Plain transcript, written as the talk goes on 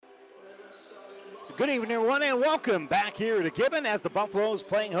Good evening, everyone, and welcome back here to Gibbon as the Buffaloes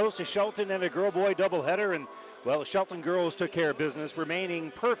playing host to Shelton in a girl-boy doubleheader. And, well, Shelton girls took care of business,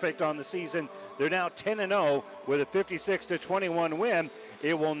 remaining perfect on the season. They're now 10-0 with a 56-21 win.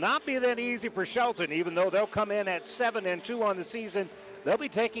 It will not be that easy for Shelton, even though they'll come in at 7-2 on the season. They'll be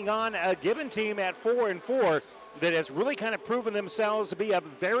taking on a Gibbon team at 4-4 that has really kind of proven themselves to be a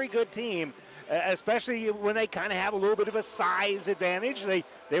very good team, especially when they kind of have a little bit of a size advantage.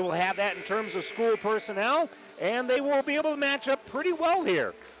 They will have that in terms of school personnel, and they will be able to match up pretty well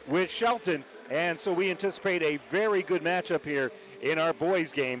here with Shelton. And so we anticipate a very good matchup here in our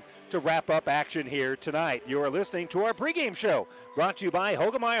boys game to wrap up action here tonight. You are listening to our pregame show, brought to you by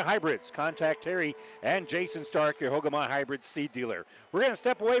Hoegemeyer Hybrids. Contact Terry and Jason Stark, your Hoegemeyer Hybrids seed dealer. We're going to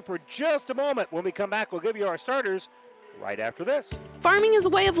step away for just a moment. When we come back, we'll give you our starters right after this. Farming is a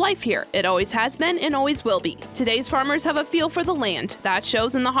way of life here. It always has been and always will be. Today's farmers have a feel for the land. That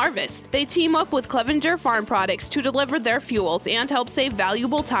shows in the harvest. They team up with Clevenger Farm Products to deliver their fuels and help save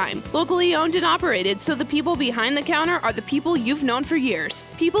valuable time. Locally owned and operated, so the people behind the counter are the people you've known for years.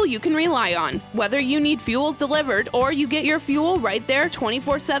 People you can rely on. Whether you need fuels delivered or you get your fuel right there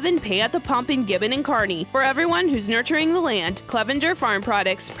 24/7, pay at the pump in Gibbon and Kearney. For everyone who's nurturing the land, Clevenger Farm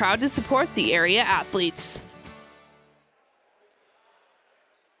Products, proud to support the area athletes.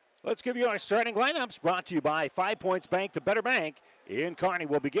 Let's give you our starting lineups, brought to you by 5 Points Bank, the better bank in Kearney.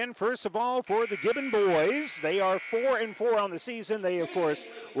 We'll begin first of all for the Gibbon boys. They are 4-4 on the season. They, of course,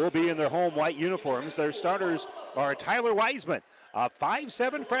 will be in their home white uniforms. Their starters are Tyler Wiseman, a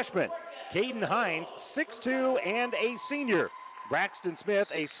 5'7 freshman, Caden Hines, 6'2 and a senior, Braxton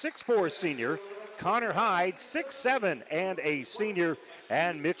Smith, a 6'4 senior, Connor Hyde, 6'7 and a senior,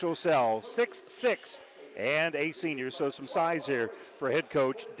 and Mitchell Sell, 6'6 and a senior. So some size here for head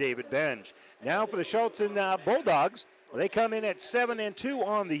coach David Benge. Now for the Shelton Bulldogs, they come in at 7-2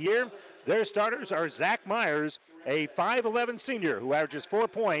 on the year. Their starters are Zach Myers, a 5'11 senior who averages 4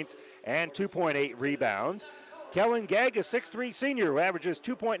 points and 2.8 rebounds. Kellen Gegg, a 6'3 senior who averages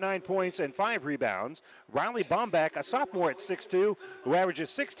 2.9 points and 5 rebounds. Riley Bombeck, a sophomore at 6'2, who averages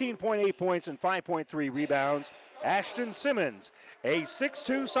 16.8 points and 5.3 rebounds. Ashton Simmons, a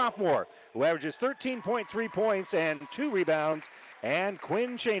 6'2 sophomore, who averages 13.3 points and 2 rebounds. And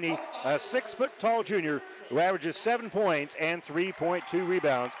Quinn Cheney, a 6-foot-tall junior, who averages 7 points and 3.2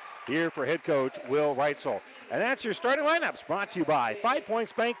 rebounds here for head coach Will Reitzel. And that's your starting lineups, brought to you by 5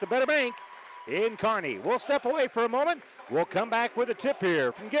 Points Bank, the better bank in Kearney. We'll step away for a moment. We'll come back with a tip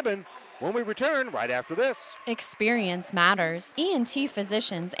here from Gibbon when we return right after this. Experience matters. ENT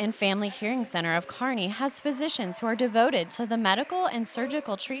Physicians and Family Hearing Center of Kearney has physicians who are devoted to the medical and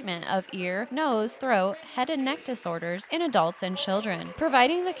surgical treatment of ear, nose, throat, head and neck disorders in adults and children,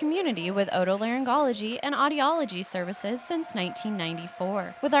 providing the community with otolaryngology and audiology services since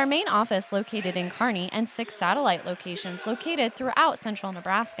 1994. With our main office located in Kearney and 6 satellite locations located throughout central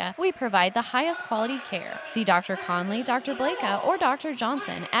Nebraska, we provide the highest quality care. See Dr. Conley, Dr. Blaka, or Dr.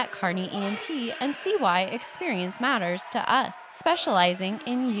 Johnson at Kearney ENT and see why experience matters to us, specializing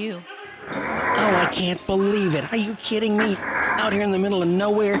in you. Oh, I can't believe it. Are you kidding me? Out here in the middle of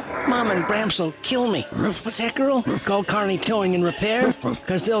nowhere, Mom and Bramps will kill me. What's that, girl? Call Kearney Towing and Repair?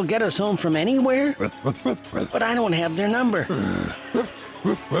 Because they'll get us home from anywhere? But I don't have their number.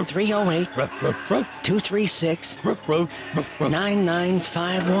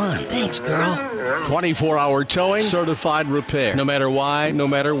 308-236-9951. Thanks, girl. 24-hour towing, certified repair. No matter why, no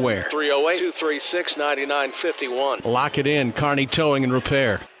matter where. 308-236-9951. Lock it in, Kearney Towing and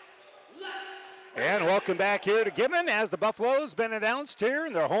Repair. And welcome back here to Gibbon as the Buffaloes been announced here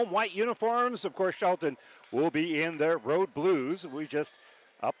in their home white uniforms. Of course, Shelton will be in their road blues. We just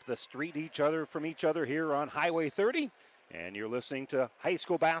up the street from each other here on Highway 30. And you're listening to high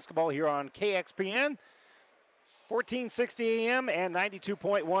school basketball here on KXPN, 1460 AM and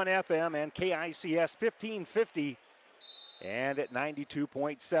 92.1 FM, and KICS 1550 and at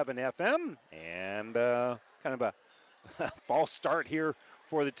 92.7 FM. And kind of a false start here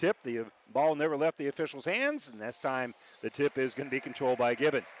for the tip. The ball never left the officials' hands, and this time the tip is going to be controlled by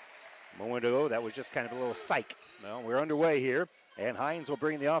Gibbon. A moment ago, that was just kind of a little psych. Well, we're underway here, and Hines will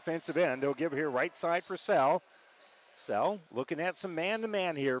bring the offensive end. They'll give here right side for Sell. Sell looking at some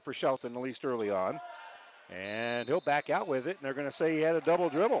man-to-man here for Shelton, at least early on. And he'll back out with it, and they're going to say he had a double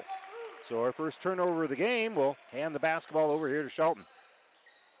dribble. So our first turnover of the game will hand the basketball over here to Shelton.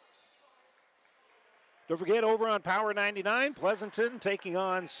 Don't forget, over on Power 99, Pleasanton taking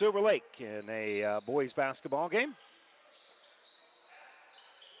on Silver Lake in a boys basketball game.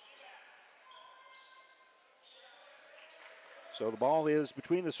 So the ball is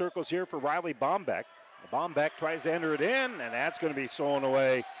between the circles here for Riley Bombeck. Bombeck tries to enter it in, and that's going to be stolen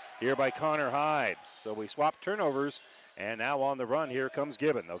away here by Connor Hyde. So we swap turnovers, and now on the run here comes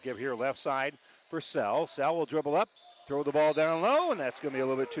Gibbon. They'll give here left side for Sell. Sell will dribble up, throw the ball down low, and that's going to be a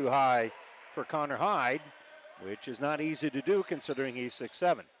little bit too high for Connor Hyde, which is not easy to do considering he's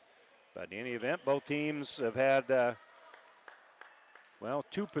 6'7". But in any event, both teams have had,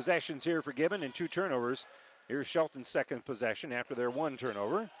 2 possessions here for Gibbon and 2 turnovers. Here's Shelton's second possession after their 1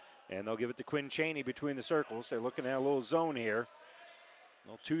 turnover. And they'll give it to Quinn Cheney between the circles. They're looking at a little zone here.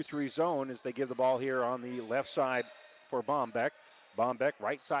 A little 2-3 zone as they give the ball here on the left side for Bombeck. Bombeck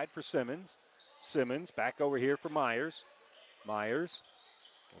right side for Simmons. Simmons back over here for Myers. Myers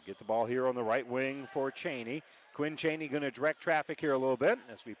will get the ball here on the right wing for Cheney. Quinn Cheney going to direct traffic here a little bit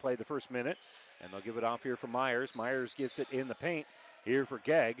as we play the first minute. And they'll give it off here for Myers. Myers gets it in the paint here for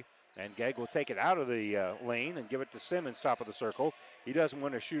Gegg. And Gegg will take it out of the lane and give it to Simmons, top of the circle. He doesn't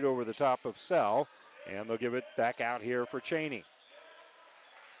want to shoot over the top of Sell, and they'll give it back out here for Cheney.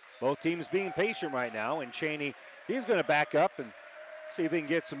 Both teams being patient right now, and Cheney, he's going to back up and see if he can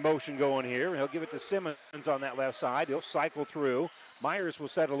get some motion going here. He'll give it to Simmons on that left side. He'll cycle through. Myers will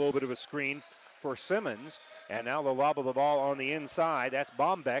set a little bit of a screen for Simmons, and now they'll lob the ball on the inside. That's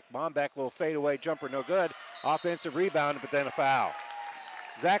Bombeck. Bombeck, little fadeaway jumper, no good. Offensive rebound, but then a foul.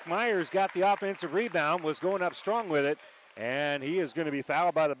 Zach Myers got the offensive rebound, was going up strong with it, and he is going to be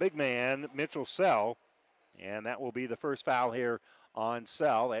fouled by the big man, Mitchell Sell. And that will be the first foul here on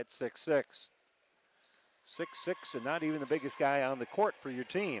Sell at 6'6". 6'6", and not even the biggest guy on the court for your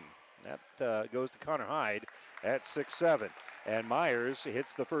team. That goes to Connor Hyde at 6'7". And Myers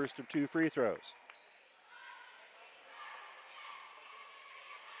hits the first of 2 free throws.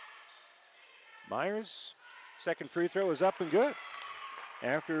 Myers' second free throw is up and good.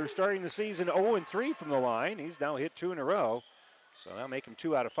 After starting the season 0-3 from the line, he's now hit 2 in a row. So that'll make him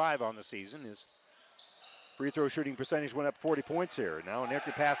 2 out of 5 on the season. His free throw shooting percentage went up 40 points here. Now an empty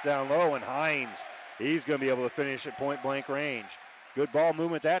pass down low, and Hines, he's going to be able to finish at point-blank range. Good ball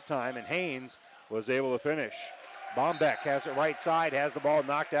movement that time, and Haynes was able to finish. Bombeck has it right side, has the ball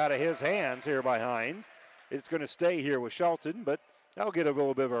knocked out of his hands here by Hines. It's going to stay here with Shelton, but that'll get a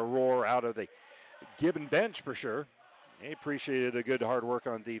little bit of a roar out of the Gibbon bench for sure. They appreciated the good hard work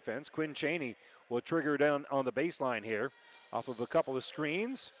on defense. Quinn Cheney will trigger down on the baseline here off of a couple of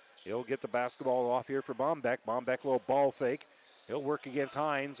screens. He'll get the basketball off here for Bombeck. Bombeck, little ball fake. He'll work against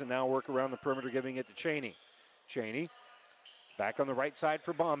Hines and now work around the perimeter, giving it to Cheney. Cheney back on the right side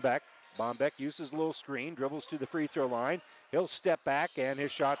for Bombeck. Bombeck uses a little screen, dribbles to the free throw line. He'll step back, and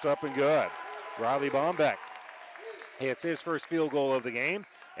his shot's up and good. Riley Bombeck hits his first field goal of the game,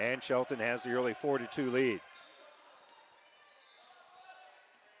 and Shelton has the early 4-2 lead.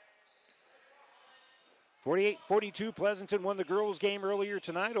 48-42, Pleasanton won the girls' game earlier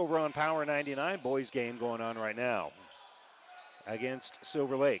tonight over on Power 99. Boys' game going on right now against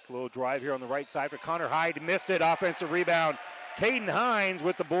Silver Lake. A little drive here on the right side for Connor Hyde. Missed it. Offensive rebound. Caden Hines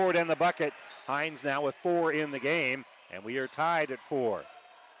with the board and the bucket. Hines now with 4 in the game, and we are tied at 4.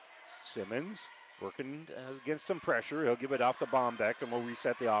 Simmons working against some pressure. He'll give it off to Bombeck, and we'll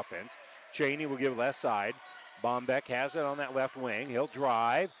reset the offense. Cheney will give left side. Bombeck has it on that left wing. He'll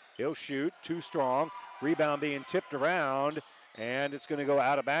drive. He'll shoot. Too strong. Rebound being tipped around, and it's going to go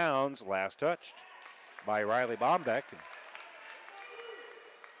out of bounds. Last touched by Riley Bombeck.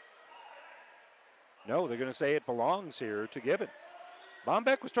 No, they're going to say it belongs here to Gibbon.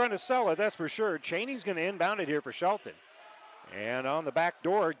 Bombeck was trying to sell it, that's for sure. Cheney's going to inbound it here for Shelton. And on the back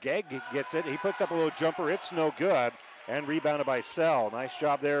door, Gegg gets it. He puts up a little jumper. It's no good. And rebounded by Sell. Nice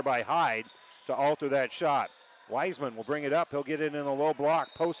job there by Hyde to alter that shot. Wiseman will bring it up. He'll get it in a low block.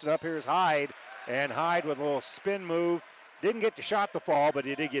 Posted up here is Hyde. And Hyde with a little spin move. Didn't get the shot to fall, but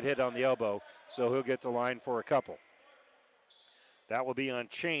he did get hit on the elbow. So he'll get the line for a couple. That will be on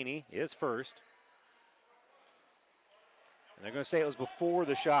Cheney, his first. And they're going to say it was before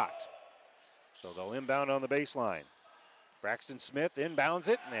the shot. So they'll inbound on the baseline. Braxton Smith inbounds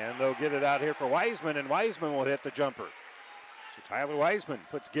it, and they'll get it out here for Wiseman, and Wiseman will hit the jumper. So Tyler Wiseman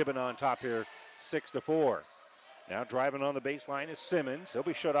puts Gibbon on top here, 6-4. Now driving on the baseline is Simmons. He'll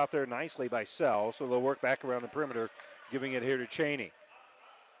be shut off there nicely by Sell, so they'll work back around the perimeter, giving it here to Cheney.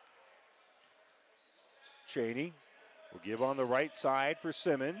 Cheney will give on the right side for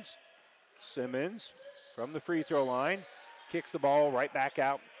Simmons. Simmons from the free throw line kicks the ball right back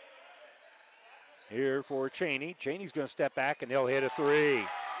out here for Cheney. Cheney's going to step back, and he'll hit a 3.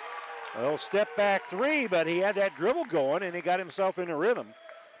 He'll step back 3, but he had that dribble going, and he got himself in a rhythm.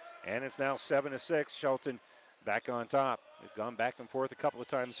 And it's now 7-6. Shelton back on top. They've gone back and forth a couple of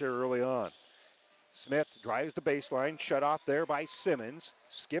times here early on. Smith drives the baseline, shut off there by Simmons.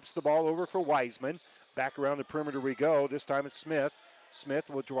 Skips the ball over for Wiseman. Back around the perimeter we go. This time it's Smith. Smith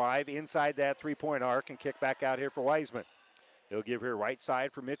will drive inside that three-point arc and kick back out here for Wiseman. He'll give here right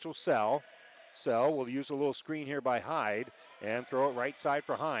side for Mitchell Sell. Sell will use a little screen here by Hyde and throw it right side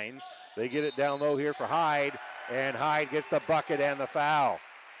for Hines. They get it down low here for Hyde, and Hyde gets the bucket and the foul.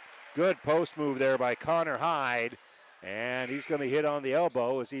 Good post move there by Connor Hyde, and he's going to hit on the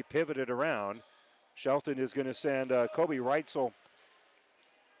elbow as he pivoted around. Shelton is going to send Kobe Reitzel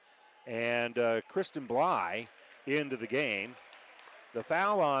and Kristen Bly into the game. The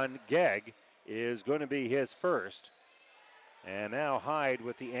foul on Gegg is going to be his first. And now Hyde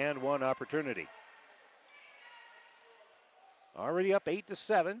with the and one opportunity. Already up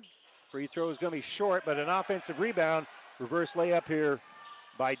 8-7. Free throw is going to be short, but an offensive rebound. Reverse layup here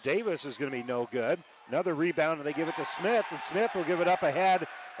by Davis is going to be no good. Another rebound, and they give it to Smith, and Smith will give it up ahead,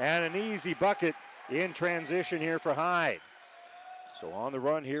 and an easy bucket in transition here for Hyde. So on the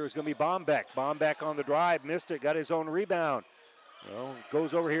run here is going to be Bombeck. Bombeck on the drive, missed it, got his own rebound. Well,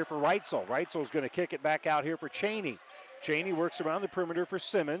 goes over here for Reitzel. Reitzel's going to kick it back out here for Cheney. Cheney works around the perimeter for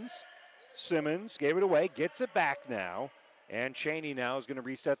Simmons. Simmons gave it away, gets it back now. And Cheney now is going to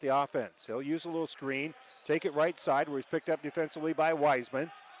reset the offense. He'll use a little screen, take it right side where he's picked up defensively by Wiseman.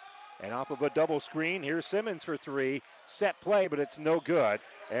 And off of a double screen, here's Simmons for three. Set play, but it's no good.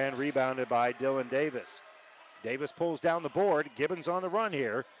 And rebounded by Dylan Davis. Davis pulls down the board. Gibbon's on the run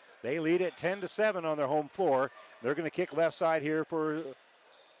here. They lead at 10-7 on their home floor. They're going to kick left side here for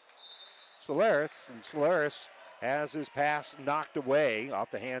Solaris. And Solaris has his pass knocked away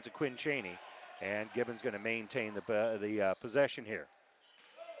off the hands of Quinn Cheney. And Gibbon's going to maintain the possession here.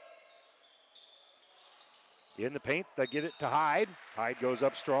 In the paint, they get it to Hyde. Hyde goes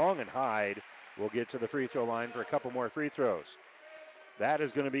up strong, and Hyde will get to the free throw line for a couple more free throws. That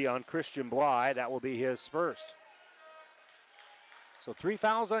is going to be on Christian Bly. That will be his first. So 3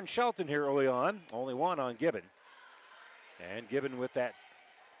 fouls on Shelton here early on. Only 1 on Gibbon. And Gibbon with that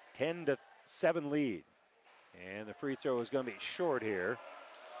 10-7 lead. And the free throw is going to be short here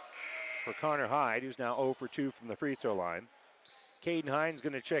for Connor Hyde, who's now 0 for 2 from the free throw line. Caden Hines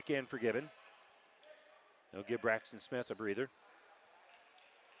going to check in for Gibbon. He'll give Braxton Smith a breather.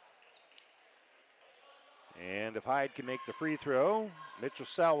 And if Hyde can make the free throw, Mitchell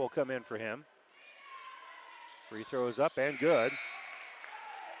Sell will come in for him. Free throw is up and good.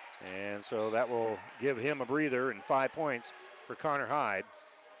 And so that will give him a breather and 5 points for Connor Hyde.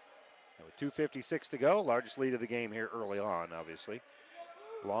 And with 2:56 to go, largest lead of the game here early on, obviously.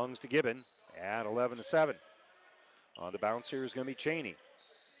 Belongs to Gibbon at 11-7. On the bounce here is going to be Cheney.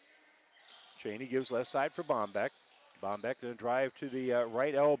 Cheney gives left side for Bombeck. Bombeck going to drive to the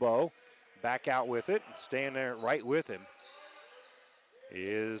right elbow. Back out with it. Staying there right with him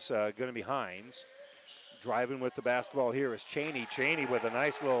is going to be Hines. Driving with the basketball here is Cheney. Cheney with a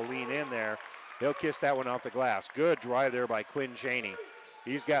nice little lean in there. He'll kiss that one off the glass. Good drive there by Quinn Cheney.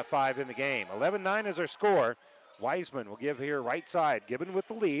 He's got 5 in the game. 11-9 is our score. Wiseman will give here right side. Gibbon with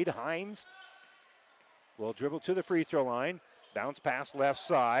the lead. Hines will dribble to the free throw line. Bounce pass left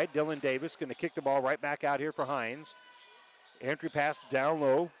side. Dylan Davis going to kick the ball right back out here for Hines. Entry pass down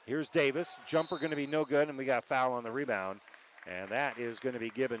low. Here's Davis. Jumper going to be no good, and we got a foul on the rebound. And that is going to be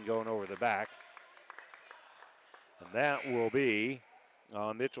Gibbon going over the back. And that will be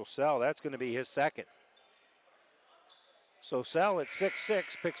Mitchell Sell. That's going to be his second. So Sell at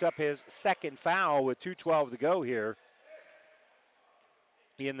 6'6" picks up his second foul with 2:12 to go here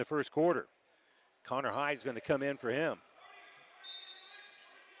in the first quarter. Connor Hyde's going to come in for him.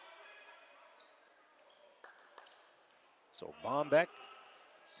 So Bombeck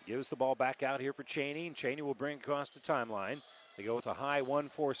gives the ball back out here for Cheney, and Cheney will bring it across the timeline. They go with a high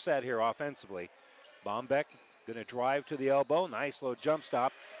 1-4 set here offensively. Bombeck going to drive to the elbow. Nice low jump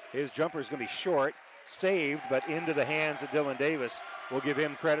stop. His jumper is going to be short. Saved, but into the hands of Dylan Davis. We'll give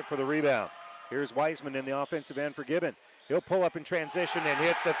him credit for the rebound. Here's Wiseman in the offensive end for Gibbon. He'll pull up in transition and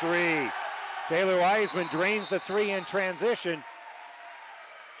hit the three. Taylor Wiseman drains the three in transition.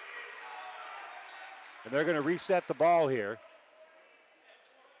 And they're going to reset the ball here.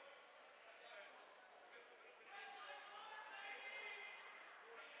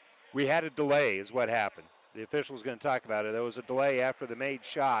 We had a delay is what happened. The official's going to talk about it. There was a delay after the made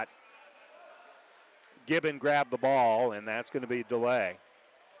shot. Gibbon grabbed the ball, and that's going to be a delay.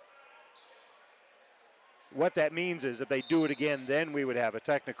 What that means is if they do it again, then we would have a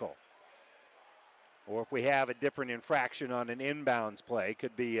technical. Or if we have a different infraction on an inbounds play,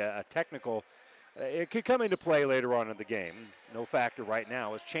 could be a technical. It could come into play later on in the game. No factor right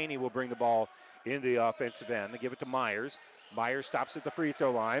now as Cheney will bring the ball into the offensive end. They give it to Myers. Myers stops at the free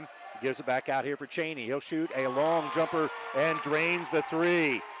throw line. Gives it back out here for Cheney. He'll shoot a long jumper and drains the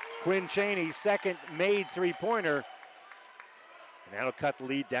three. Quinn Cheney's second made three-pointer. And that'll cut the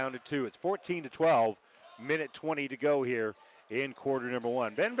lead down to 2. It's 14-12, minute 20 to go here in quarter number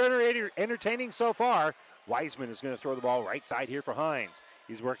 1. Been very entertaining so far. Wiseman is going to throw the ball right side here for Hines.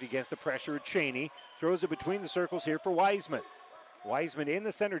 He's working against the pressure of Cheney. Throws it between the circles here for Wiseman. Wiseman in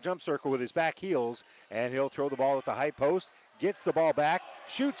the center jump circle with his back heels, and he'll throw the ball at the high post. Gets the ball back,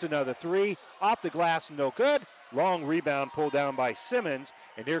 shoots another 3, off the glass, no good. Long rebound pulled down by Simmons,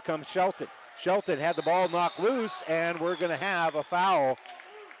 and here comes Shelton. Shelton had the ball knocked loose, and we're going to have a foul.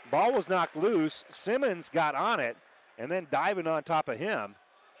 Ball was knocked loose. Simmons got on it, and then diving on top of him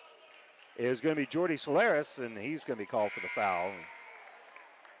is going to be Jordy Solaris, and he's going to be called for the foul.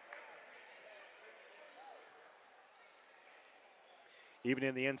 Even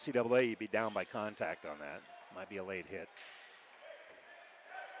in the NCAA, you'd be down by contact on that. Might be a late hit.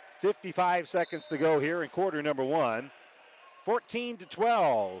 55 seconds to go here in quarter number 1.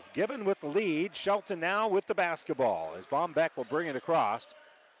 14-12. Gibbon with the lead. Shelton now with the basketball as Bombeck will bring it across.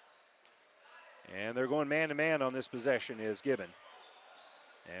 And they're going man-to-man on this possession is Gibbon.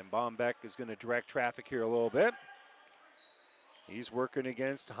 And Bombeck is going to direct traffic here a little bit. He's working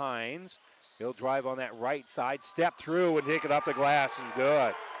against Hines. He'll drive on that right side, step through and take it up the glass, and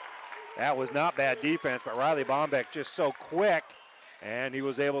good. That was not bad defense, but Riley Bombeck just so quick, and he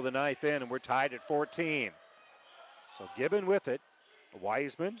was able to knife in, and we're tied at 14. So Gibbon with it.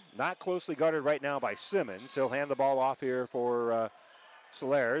 Wiseman, not closely guarded right now by Simmons. He'll hand the ball off here for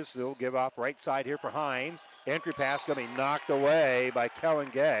Solares. They'll give off right side here for Hines. Entry pass going to be knocked away by Kellen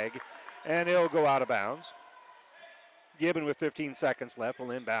Gegg, and he'll go out of bounds. Gibbon with 15 seconds left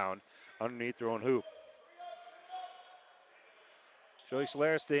will inbound underneath their own hoop. Joey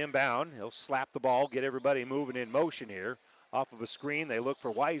Solares to inbound. He'll slap the ball, get everybody moving in motion here. Off of a screen, they look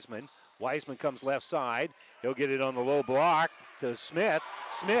for Wiseman. Wiseman comes left side. He'll get it on the low block to Smith.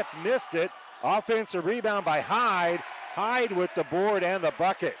 Smith missed it. Offensive rebound by Hyde. Hyde with the board and the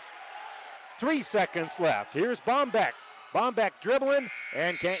bucket. 3 seconds left. Here's Bombeck. Bombeck dribbling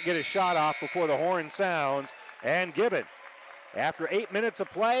and can't get a shot off before the horn sounds. And Gibbon, after 8 minutes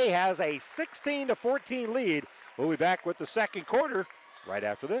of play, has a 16-14 lead. We'll be back with the second quarter right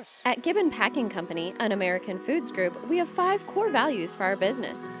after this. At Gibbon Packing Company, an American Foods Group, we have 5 core values for our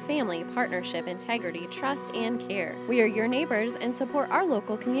business: family, partnership, integrity, trust, and care. We are your neighbors and support our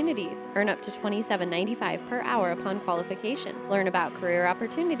local communities. Earn up to $27.95 per hour upon qualification. Learn about career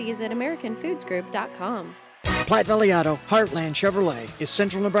opportunities at AmericanFoodsGroup.com. Platte Valley Auto, Heartland Chevrolet is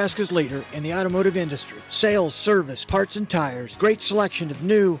Central Nebraska's leader in the automotive industry. Sales, service, parts, and tires. Great selection of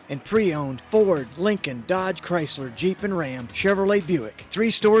new and pre-owned Ford, Lincoln, Dodge, Chrysler, Jeep, and Ram, Chevrolet, Buick. 3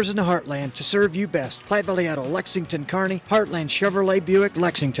 stores in the Heartland to serve you best. Platte Valley Auto, Lexington, Kearney, Heartland Chevrolet, Buick,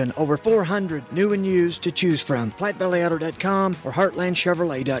 Lexington. Over 400 new and used to choose from. PlatteValleyAuto.com or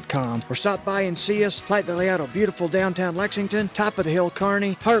HeartlandChevrolet.com. Or stop by and see us. Platte Valley Auto, beautiful downtown Lexington, top of the hill,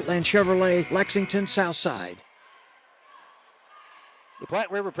 Kearney, Heartland Chevrolet, Lexington, Southside. The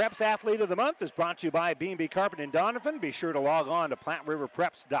Platte River Preps Athlete of the Month is brought to you by B&B Carpet in Donovan. Be sure to log on to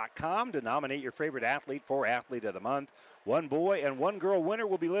PlatteRiverPreps.com to nominate your favorite athlete for Athlete of the Month. 1 boy and 1 girl winner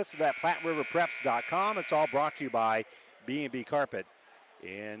will be listed at PlatteRiverPreps.com. It's all brought to you by B&B Carpet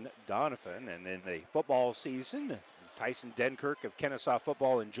in Donovan. And in the football season, Tyson Denkirk of Kennesaw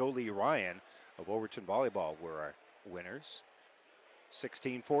Football and Jolie Ryan of Overton Volleyball were our winners.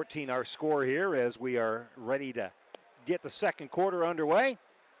 16-14 our score here as we are ready to get the second quarter underway.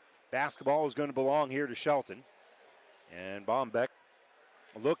 Basketball is going to belong here to Shelton. And Bombeck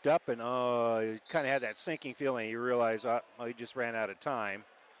looked up and he kind of had that sinking feeling. He realized, he just ran out of time.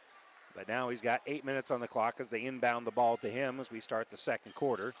 But now he's got 8 minutes on the clock as they inbound the ball to him as we start the second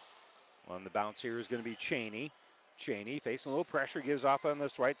quarter. On the bounce here is going to be Cheney. Cheney facing a little pressure, gives off on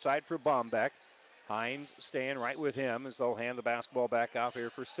this right side for Bombeck. Hines staying right with him as they'll hand the basketball back out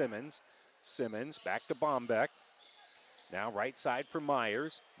here for Simmons. Simmons back to Bombeck. Now right side for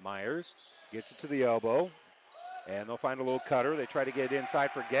Myers. Myers gets it to the elbow. And they'll find a little cutter. They try to get it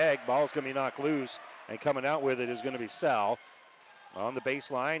inside for Gegg. Ball's going to be knocked loose. And coming out with it is going to be Sell. On the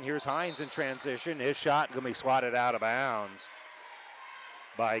baseline, here's Hines in transition. His shot going to be swatted out of bounds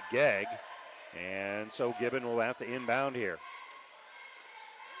by Gegg. And so Gibbon will have to inbound here.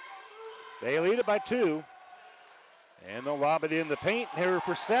 They lead it by 2. And they'll lob it in the paint here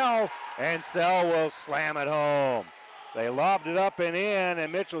for Sell. And Sell will slam it home. They lobbed it up and in,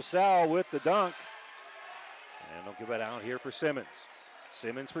 and Mitchell Sell with the dunk. And they'll give it out here for Simmons.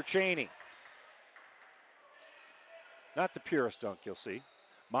 Simmons for Cheney. Not the purest dunk you'll see.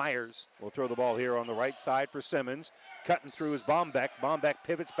 Myers will throw the ball here on the right side for Simmons. Cutting through is Bombeck. Bombeck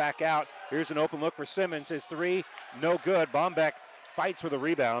pivots back out. Here's an open look for Simmons. His 3, no good. Bombeck fights for the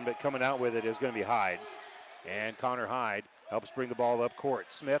rebound, but coming out with it is going to be Hyde. And Connor Hyde helps bring the ball up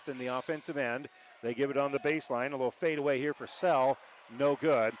court. Smith in the offensive end. They give it on the baseline. A little fadeaway here for Sell. No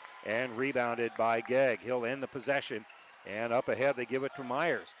good. And rebounded by Gegg. He'll end the possession. And up ahead, they give it to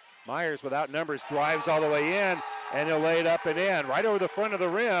Myers. Myers, without numbers, drives all the way in, and he'll lay it up and in. Right over the front of the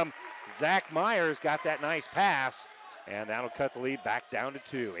rim, Zach Myers got that nice pass, and that'll cut the lead back down to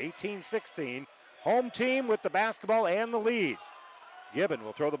 2. 18-16. Home team with the basketball and the lead. Gibbon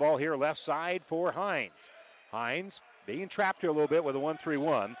will throw the ball here left side for Hines. Hines being trapped here a little bit with a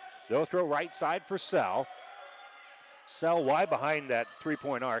 1-3-1. They'll throw right side for Sell. Sell wide behind that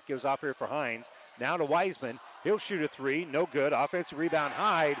three-point arc. Gives off here for Hines. Now to Wiseman. He'll shoot a three. No good. Offensive rebound,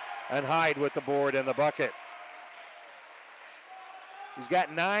 Hyde. And Hyde with the board and the bucket. He's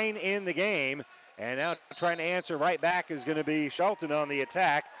got 9 in the game. And now trying to answer right back is going to be Shelton on the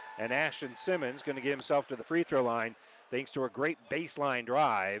attack. And Ashton Simmons going to get himself to the free throw line thanks to a great baseline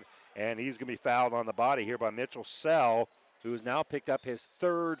drive. And he's going to be fouled on the body here by Mitchell Sell, who has now picked up his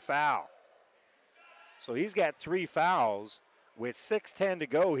 3rd foul. So he's got 3 fouls with 6:10 to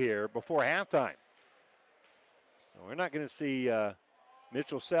go here before halftime. We're not going to see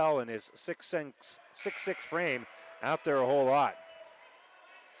Mitchell Sell in his 6'6" frame out there a whole lot.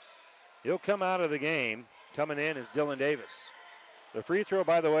 He'll come out of the game. Coming in is Dylan Davis. The free throw,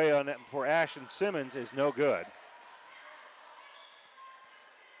 by the way, for Ashton Simmons is no good.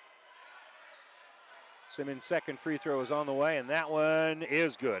 Simmons' second free throw is on the way, and that one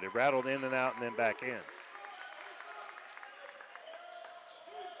is good. It rattled in and out and then back in.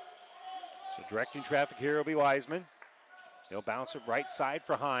 So directing traffic here will be Wiseman. He'll bounce it right side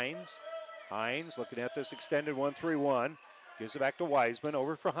for Hines. Hines looking at this extended 1-3-1. Gives it back to Wiseman.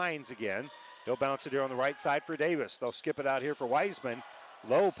 Over for Hines again. He'll bounce it here on the right side for Davis. They'll skip it out here for Wiseman.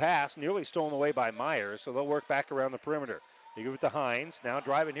 Low pass, nearly stolen away by Myers, so they'll work back around the perimeter. They give it to Hines. Now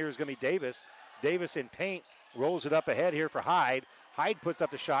driving here is going to be Davis. Davis in paint, rolls it up ahead here for Hyde. Hyde puts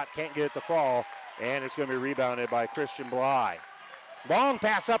up the shot, can't get it to fall, and it's going to be rebounded by Christian Bly. Long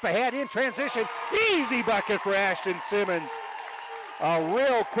pass up ahead in transition. Easy bucket for Ashton Simmons. A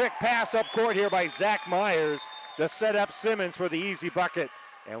real quick pass up court here by Zach Myers to set up Simmons for the easy bucket.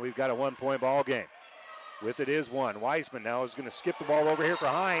 And we've got a 1-point ball game. With it is 1. Wiseman now is going to skip the ball over here for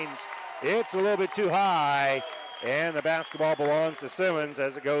Hines. It's a little bit too high. And the basketball belongs to Simmons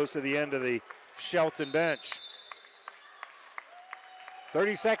as it goes to the end of the Shelton bench.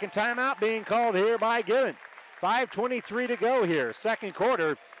 30-second timeout being called here by Gibbon. 5:23 to go here. Second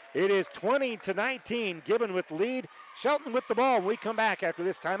quarter. It is 20-19. Gibbon with the lead. Shelton with the ball. When we come back after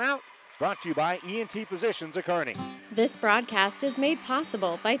this timeout. Brought to you by E&T Physicians of Kearney. This broadcast is made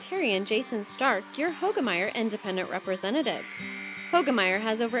possible by Terry and Jason Stark, your Hoegemeyer Independent Representatives. Hoegemeyer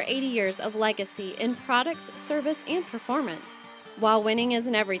has over 80 years of legacy in products, service, and performance. While winning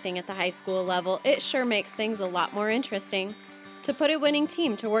isn't everything at the high school level, it sure makes things a lot more interesting. To put a winning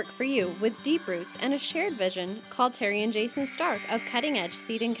team to work for you with deep roots and a shared vision, call Terry and Jason Stark of Cutting Edge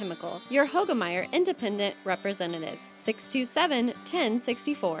Seed and Chemical, your Hoegemeyer Independent Representatives,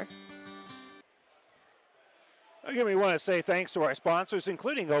 627-1064. Again, we want to say thanks to our sponsors,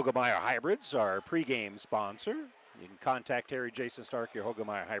 including Hoegemeyer Hybrids, our pregame sponsor. You can contact Terry Jason Stark, your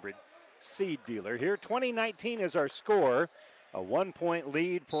Hoegemeyer Hybrid seed dealer here. 2019 is our score. A 1-point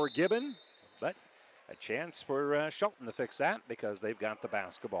lead for Gibbon, but a chance for Shelton to fix that because they've got the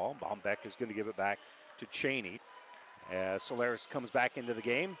basketball. Baumbeck is going to give it back to Cheney as Solaris comes back into the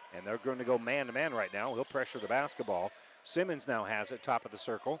game, and they're going to go man-to-man right now. He'll pressure the basketball. Simmons now has it, top of the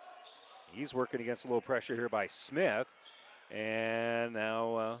circle. He's working against a little pressure here by Smith. And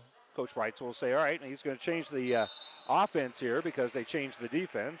now Coach Reitzel will say, all right, he's going to change the offense here because they changed the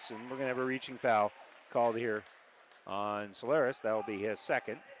defense. And we're going to have a reaching foul called here on Solaris. That will be his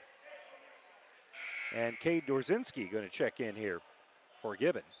second. And Cade Dorzinski going to check in here for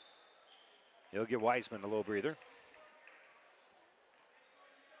Gibbon. He'll give Wiseman a little breather.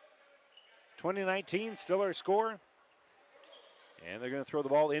 2019, still our score. And they're going to throw the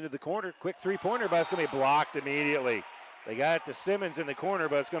ball into the corner. Quick three-pointer, but it's going to be blocked immediately. They got it to Simmons in the corner,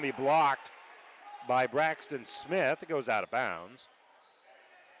 but it's going to be blocked by Braxton Smith. It goes out of bounds.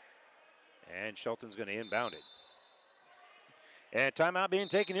 And Shelton's going to inbound it. And timeout being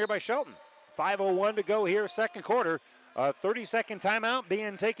taken here by Shelton. 5:01 to go here, second quarter. 30-second timeout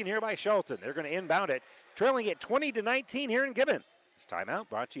being taken here by Shelton. They're going to inbound it, trailing it 20-19 here in Gibbon. This timeout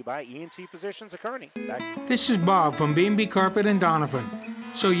brought to you by E&T Physicians of Kearney. Back. This is Bob from B&B Carpet in Donovan.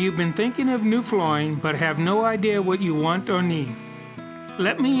 So you've been thinking of new flooring but have no idea what you want or need.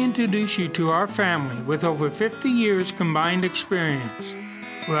 Let me introduce you to our family with over 50 years combined experience.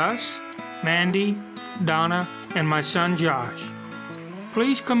 Russ, Mandy, Donna, and my son Josh.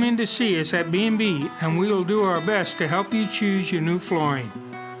 please come in to see us at B&B and we will do our best to help you choose your new flooring.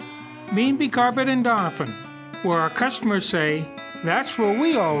 B&B Carpet in Donovan, where our customers say, that's where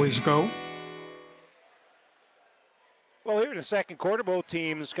we always go. Well, here in the second quarter, both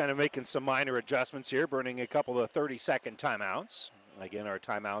teams kind of making some minor adjustments here, burning a couple of 30-second timeouts. Again, our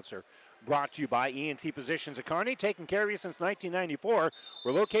timeouts are brought to you by E&T Positions at Kearney, taking care of you since 1994.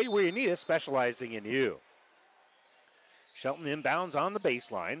 We're located where you need us, specializing in you. Shelton inbounds on the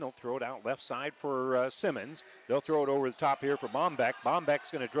baseline. They'll throw it out left side for Simmons. They'll throw it over the top here for Bombeck.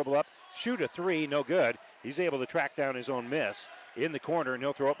 Bombeck's going to dribble up, shoot a three, no good. He's able to track down his own miss in the corner, and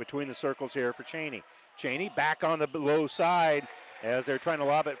he'll throw it between the circles here for Cheney. Cheney back on the low side as they're trying to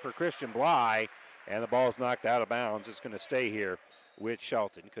lob it for Christian Bly, and the ball's knocked out of bounds. It's going to stay here with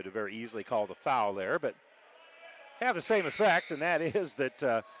Shelton. Could have very easily called a foul there, but have the same effect, and that is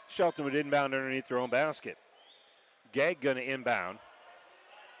that Shelton would inbound underneath their own basket. Gegg going to inbound.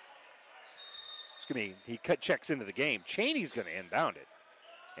 He checks into the game. Cheney's going to inbound it.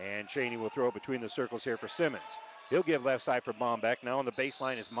 And Cheney will throw it between the circles here for Simmons. He'll give left side for Bombeck. Now on the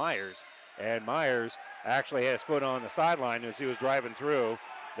baseline is Myers. And Myers actually has foot on the sideline as he was driving through.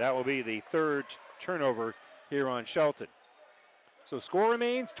 That will be the third turnover here on Shelton. So score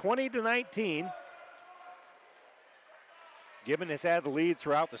remains 20-19. Gibbon has had the lead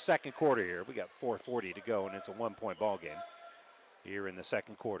throughout the second quarter here. We got 4:40 to go, and it's a one-point ball game here in the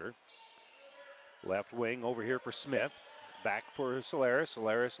second quarter. Left wing over here for Smith. Back for Solaris.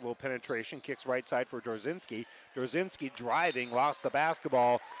 Solaris, a little penetration, kicks right side for Dorzinski. Dorzinski driving, lost the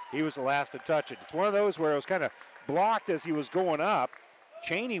basketball. He was the last to touch it. It's one of those where it was kind of blocked as he was going up.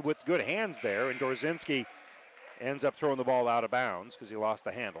 Cheney with good hands there, and Dorzinski ends up throwing the ball out of bounds because he lost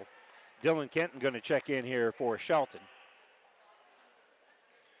the handle. Dylan Kenton going to check in here for Shelton.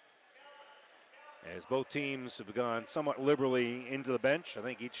 As both teams have gone somewhat liberally into the bench, I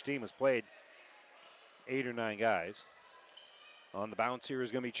think each team has played 8 or 9 guys. On the bounce here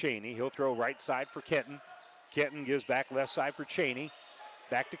is going to be Cheney. He'll throw right side for Kenton. Kenton gives back left side for Cheney.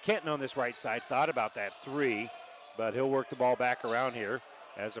 Back to Kenton on this right side. Thought about that three, but he'll work the ball back around here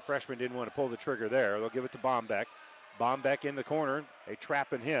as the freshman didn't want to pull the trigger there. They'll give it to Bombeck. Bombeck in the corner. They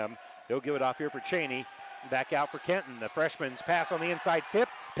trapping him. He'll give it off here for Cheney. Back out for Kenton. The freshman's pass on the inside tip.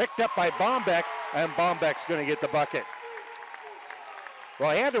 Picked up by Bombeck, and Bombeck's going to get the bucket.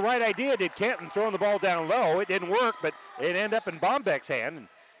 Well, he had the right idea, did Kenton, throwing the ball down low. It didn't work, but it ended up in Bombeck's hand, and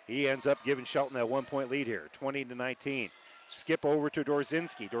he ends up giving Shelton that 1-point lead here, 20-19. Skip over to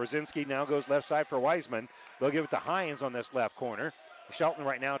Dorzinski. Dorzinski now goes left side for Wiseman. They'll give it to Hines on this left corner. Shelton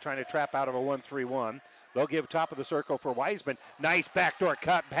right now trying to trap out of a 1-3-1. They'll give top of the circle for Wiseman. Nice backdoor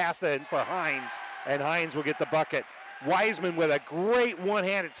cut pass in for Hines, and Hines will get the bucket. Wiseman with a great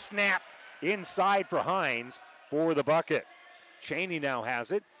one-handed snap inside for Hines for the bucket. Cheney now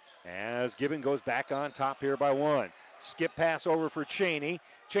has it as Gibbon goes back on top here by 1. Skip pass over for Cheney.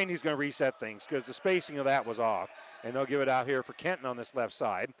 Cheney's going to reset things because the spacing of that was off. And they'll give it out here for Kenton on this left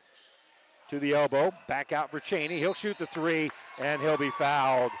side. To the elbow, back out for Cheney. He'll shoot the three, and he'll be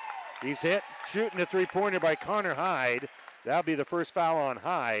fouled. He's hit, shooting the three-pointer by Connor Hyde. That'll be the first foul on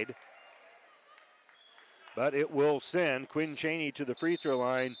Hyde. But it will send Quinn Cheney to the free throw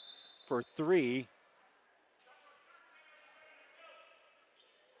line for 3.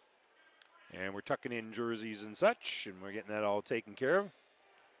 And we're tucking in jerseys and such, and we're getting that all taken care of.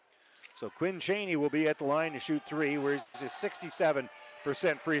 So Quinn Cheney will be at the line to shoot 3, where he's a 67%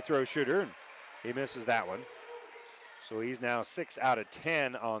 free throw shooter, and he misses that one. So he's now 6 out of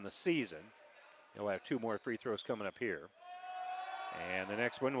 10 on the season. He'll have 2 more free throws coming up here. And the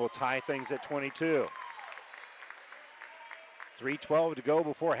next one will tie things at 22. 3:12 to go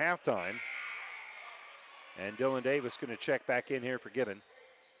before halftime. And Dylan Davis going to check back in here for Gibbon.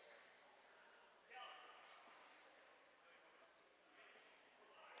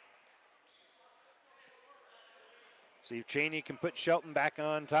 See if Cheney can put Shelton back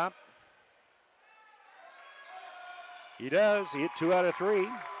on top. He does. He hit 2 out of 3.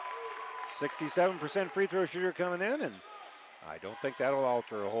 67% free throw shooter coming in, and I don't think that'll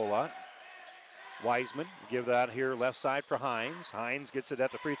alter a whole lot. Wiseman give that here left side for Hines. Hines gets it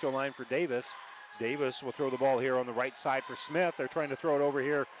at the free throw line for Davis. Davis will throw the ball here on the right side for Smith. They're trying to throw it over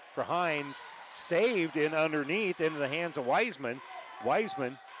here for Hines. Saved in underneath into the hands of Wiseman.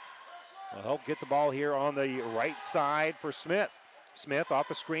 Wiseman will help get the ball here on the right side for Smith. Smith off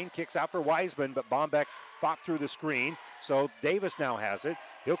the screen, kicks out for Wiseman, but Bombeck fought through the screen. So Davis now has it.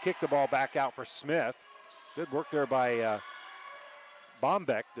 He'll kick the ball back out for Smith. Good work there by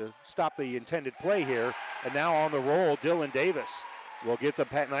Bombeck to stop the intended play here. And now on the roll, Dylan Davis will get the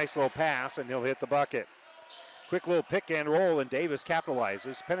nice little pass, and he'll hit the bucket. Quick little pick and roll, and Davis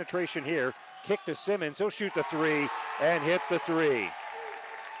capitalizes. Penetration here. Kick to Simmons. He'll shoot the three and hit the three.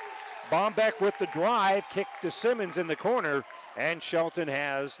 Bombeck with the drive. Kick to Simmons in the corner. And Shelton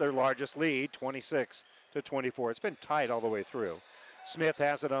has their largest lead, 26-24. It's been tight all the way through. Smith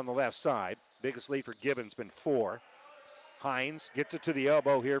has it on the left side. Biggest lead for Gibbon's been 4. Hines gets it to the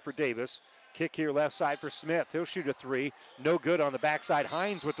elbow here for Davis. Kick here left side for Smith. He'll shoot a three. No good on the backside.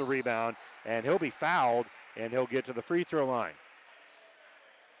 Hines with the rebound, and he'll be fouled, and he'll get to the free throw line.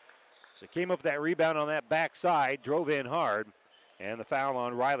 So came up with that rebound on that backside, drove in hard, and the foul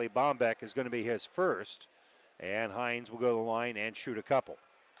on Riley Bombeck is going to be his first. And Hines will go to the line and shoot a couple.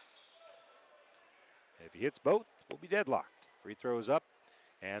 If he hits both, we'll be deadlocked. Free throw is up,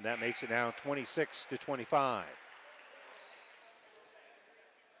 and that makes it now 26-25.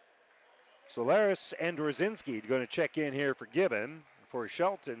 Solaris and Rosinski going to check in here for Gibbon. For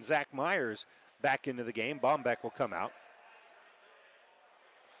Shelton, Zach Myers back into the game. Bombeck will come out.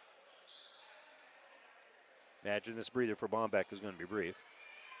 Imagine this breather for Bombeck is going to be brief.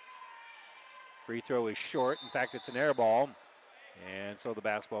 Free throw is short. In fact, it's an air ball. And so the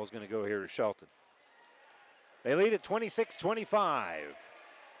basketball is going to go here to Shelton. They lead at 26-25.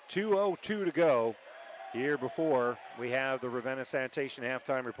 2:02 to go here before we have the Ravenna Sanitation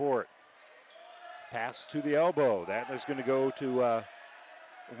halftime report. Pass to the elbow. That is going to go to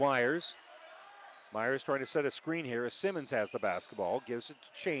Myers. Myers trying to set a screen here as Simmons has the basketball. Gives it to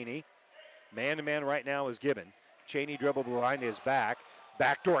Cheney. Man-to-man right now is Gibbon. Cheney dribbled behind his back.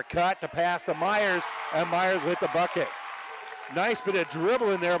 Backdoor cut to pass to Myers, and Myers with the bucket. Nice bit of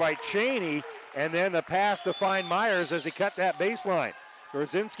dribble in there by Cheney, and then the pass to find Myers as he cut that baseline.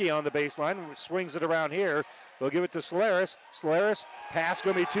 Rosinski on the baseline, swings it around here. They'll give it to Solaris. Solaris, pass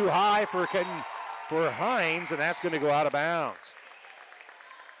going to be too high for Hines, and that's going to go out of bounds.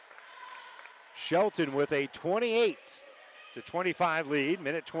 Shelton with a 28-25 lead,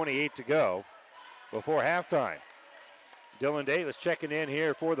 minute 28 to go before halftime. Dylan Davis checking in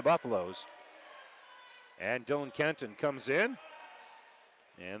here for the Buffaloes. And Dylan Kenton comes in,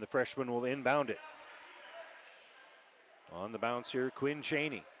 and the freshman will inbound it. On the bounce here, Quinn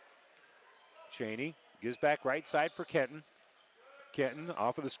Cheney. Cheney gives back right side for Kenton. Kenton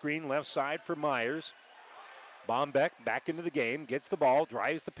off of the screen, left side for Myers. Bombeck back into the game, gets the ball,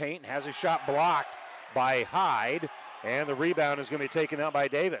 drives the paint, has a shot blocked by Hyde, and the rebound is going to be taken out by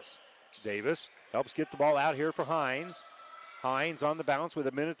Davis. Davis helps get the ball out here for Hines. Hines on the bounce with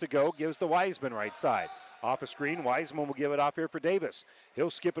a minute to go, gives the Wiseman right side. Off a screen, Wiseman will give it off here for Davis. He'll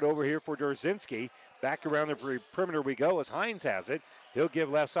skip it over here for Dorzinski. Back around the perimeter we go as Hines has it. He'll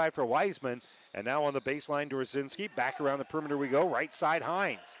give left side for Wiseman. And now on the baseline, Dorzinski. Back around the perimeter we go, right side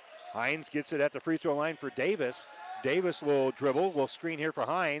Hines. Hines gets it at the free throw line for Davis. Davis will dribble, will screen here for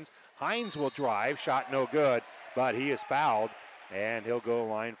Hines. Hines will drive, shot no good, but he is fouled, and he'll go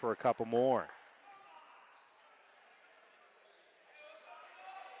line for a couple more.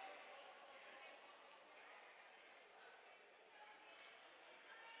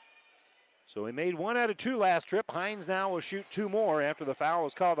 So he made 1 out of 2 last trip. Hines now will shoot 2 more after the foul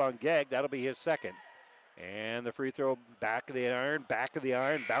was called on Gegg. That'll be his second. And the free throw back of the iron,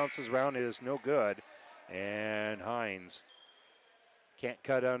 bounces around, is no good. And Hines can't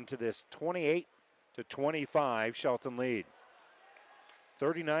cut onto this 28-25 Shelton lead.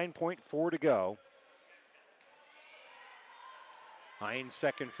 39.4 to go. Hines'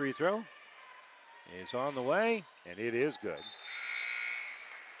 second free throw is on the way, and it is good.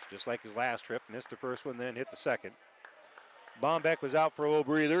 Just like his last trip, missed the first one, then hit the second. Bombeck was out for a little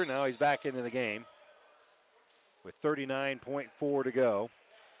breather. Now he's back into the game with 39.4 to go.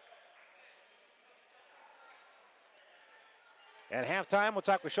 At halftime, we'll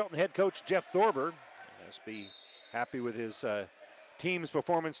talk with Shelton head coach Jeff Thorber. Must be happy with his team's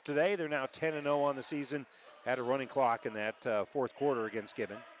performance today. They're now 10-0 on the season. Had a running clock in that fourth quarter against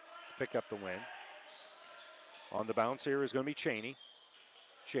Gibbon to pick up the win. On the bounce here is going to be Cheney.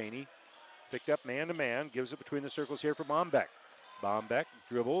 Cheney picked up man-to-man, gives it between the circles here for Bombeck. Bombeck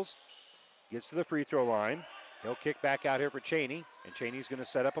dribbles, gets to the free throw line. He'll kick back out here for Cheney, and Cheney's going to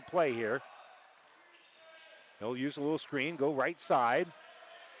set up a play here. He'll use a little screen, go right side.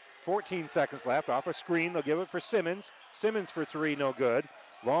 14 seconds left. Off a screen, they'll give it for Simmons. Simmons for 3, no good.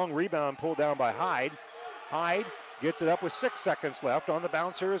 Long rebound pulled down by Hyde. Hyde gets it up with 6 seconds left. On the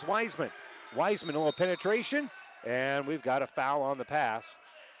bounce here is Wiseman. Wiseman, a little penetration, and we've got a foul on the pass.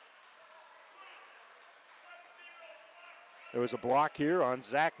 There was a block here on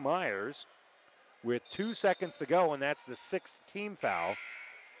Zach Myers with 2 seconds to go, and that's the 6th team foul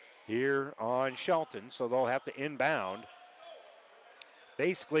here on Shelton, so they'll have to inbound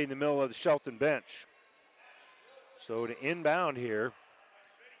basically in the middle of the Shelton bench. So to inbound here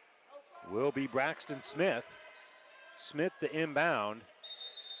will be Braxton Smith. Smith to inbound.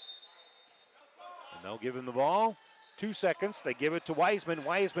 And they'll give him the ball. 2 seconds. They give it to Wiseman.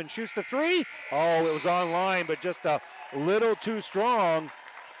 Wiseman shoots the three. Oh, it was on line, but just a little too strong.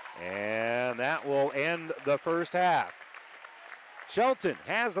 And that will end the first half. Shelton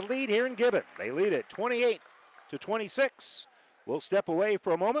has the lead here in Gibbon. They lead it 28-26. We'll step away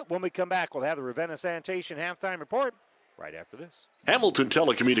for a moment. When we come back, we'll have the Ravenna Sanitation halftime report right after this. Hamilton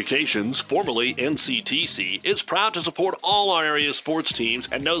Telecommunications, formerly NCTC, is proud to support all our area sports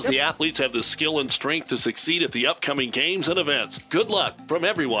teams and knows the athletes have the skill and strength to succeed at the upcoming games and events. Good luck from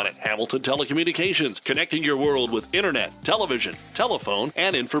everyone at Hamilton Telecommunications, connecting your world with internet, television, telephone,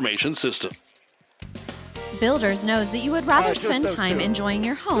 and information system. Builders knows that you would rather spend time enjoying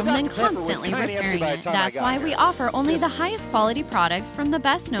your home than constantly repairing it. That's why we offer only the highest quality products from the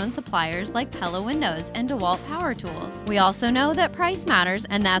best known suppliers like Pella Windows and DeWalt Power Tools. We also know that price matters,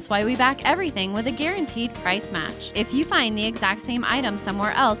 and that's why we back everything with a guaranteed price match. If you find the exact same item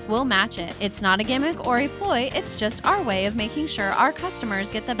somewhere else, we'll match it. It's not a gimmick or a ploy, it's just our way of making sure our customers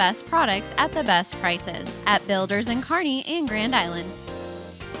get the best products at the best prices. At Builders in Kearney and Grand Island.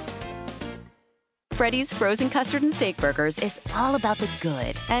 Freddy's Frozen Custard and Steak Burgers is all about the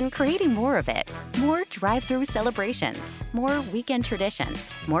good and creating more of it. More drive-through celebrations, more weekend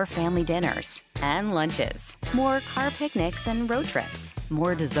traditions, more family dinners and lunches, more car picnics and road trips,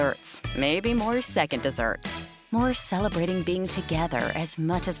 more desserts, maybe more second desserts, more celebrating being together as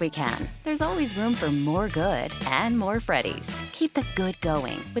much as we can. There's always room for more good and more Freddy's. Keep the good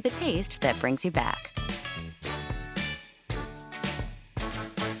going with a taste that brings you back.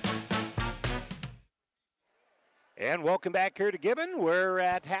 And welcome back here to Gibbon. We're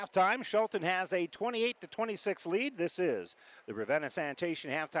at halftime. Shelton has a 28-26 lead. This is the Ravenna Sanitation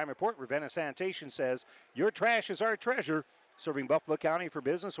halftime report. Ravenna Sanitation says, your trash is our treasure, serving Buffalo County for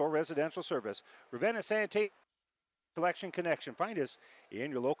business or residential service. Ravenna Sanitation Collection Connection. Find us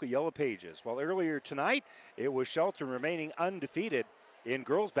in your local Yellow Pages. Well, earlier tonight, it was Shelton remaining undefeated in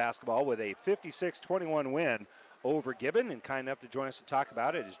girls basketball with a 56-21 win over Gibbon. And kind enough to join us to talk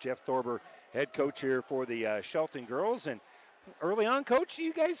about it is Jeff Thorber, head coach here for the Shelton girls. And early on, Coach,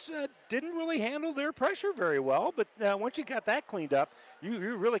 you guys didn't really handle their pressure very well, but once you got that cleaned up,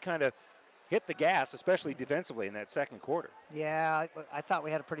 you really kind of hit the gas, especially defensively in that second quarter. Yeah, I thought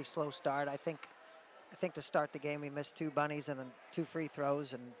we had a pretty slow start. I think to start the game we missed 2 bunnies and 2 free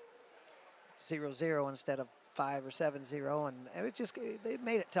throws and 0-0 instead of 5 or 7-0, and it just, they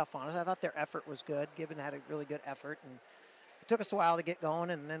made it tough on us. I thought their effort was good. Gibbon had a really good effort, and it took us a while to get going,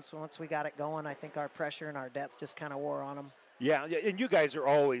 and then once we got it going, I think our pressure and our depth just kind of wore on them. Yeah, and you guys are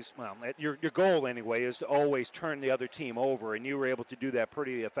always, well, your goal anyway is to always turn the other team over, and you were able to do that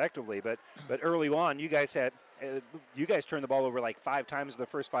pretty effectively. But early on, you guys turned the ball over like 5 times in the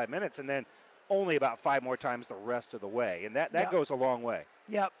first 5 minutes, and then only about 5 more times the rest of the way, and that goes a long way.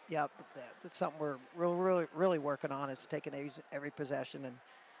 Yep. That's something we're really working on, is taking every possession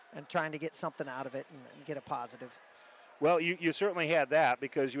and trying to get something out of it and get a positive. Well, you certainly had that,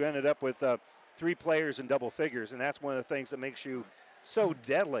 because you ended up with 3 players in double figures, and that's one of the things that makes you so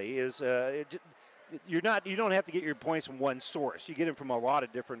deadly. Is you don't have to get your points from one source. You get them from a lot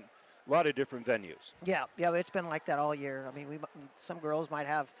of different venues. Yeah, it's been like that all year. I mean, some girls might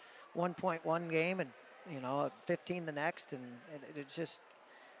have 1 point one game and 15 the next, and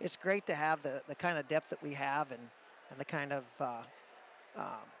it's great to have the kind of depth that we have and the kind of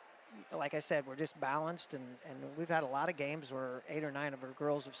like I said, we're just balanced, and we've had a lot of games where 8 or 9 of our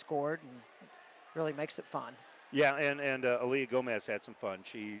girls have scored, and it really makes it fun. Yeah, and Aaliyah Gomez had some fun.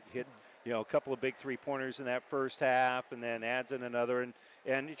 She hit a couple of big 3-pointers in that first half, and then adds in another,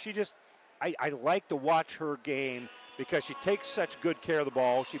 and she just, I like to watch her game because she takes such good care of the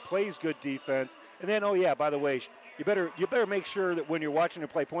ball. She plays good defense, and then by the way, you better make sure that when you're watching her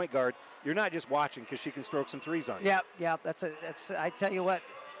play point guard, you're not just watching because she can stroke some threes on you. Yeah. That's I tell you what.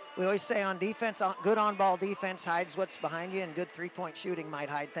 We always say on defense, good on-ball defense hides what's behind you, and good three-point shooting might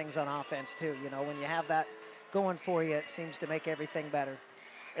hide things on offense too. When you have that going for you, it seems to make everything better.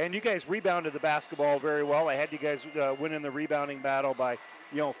 And you guys rebounded the basketball very well. I had you guys win in the rebounding battle by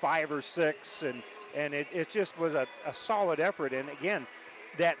 5 or 6, and it just was a solid effort. And again,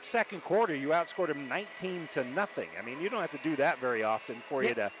 that second quarter, you outscored them 19-0. I mean, you don't have to do that very often for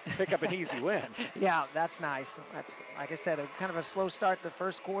you to pick up an easy win. Yeah, that's nice. That's, like I said, kind of a slow start the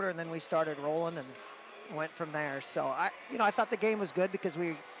first quarter, and then we started rolling and went from there. So I thought the game was good because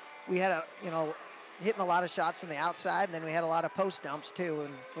we had hitting a lot of shots from the outside, and then we had a lot of post dumps too.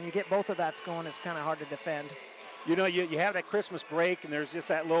 And when you get both of that's going, it's kind of hard to defend. you know, you have that Christmas break, and there's just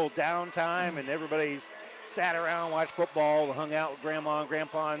that little downtime, and everybody's sat around, watched football, hung out with Grandma and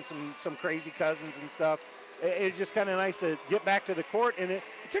Grandpa and some crazy cousins and stuff. It's just kind of nice to get back to the court, and it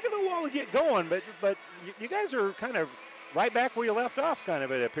took a little while to get going, but you guys are kind of right back where you left off, kind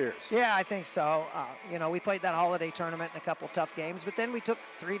of, it appears. Yeah, I think so. You know, we played that holiday tournament in a couple tough games, but then we took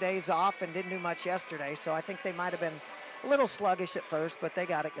 3 days off and didn't do much yesterday, so I think they might have been a little sluggish at first, but they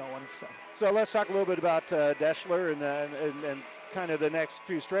got it going. So let's talk a little bit about Deschler and kind of the next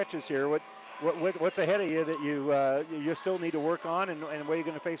few stretches here. What's ahead of you that you still need to work on, and what are you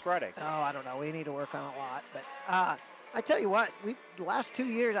going to face Friday? Oh, I don't know. We need to work on a lot, but I tell you what, the last 2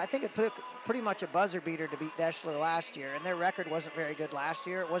 years, I think it took pretty much a buzzer beater to beat Deschler last year, and their record wasn't very good last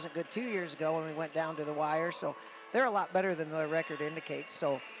year. It wasn't good 2 years ago when we went down to the wire, so they're a lot better than the record indicates.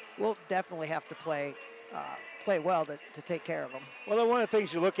 So we'll definitely have to play well to take care of them. Well, one of the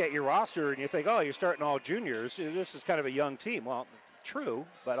things you look at your roster and you think, oh, you're starting all juniors. This is kind of a young team. Well, true,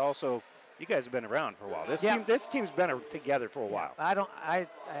 but also you guys have been around for a while. This team's been together for a while. I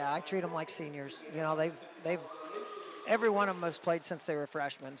treat them like seniors. You know, they've every one of them has played since they were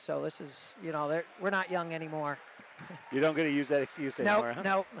freshmen. So this is, you know, we're not young anymore. You don't get to use that excuse anymore, huh?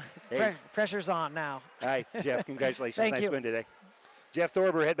 No. Hey. Pressure's on now. All right, Jeff, congratulations. Thank nice you. win today. Jeff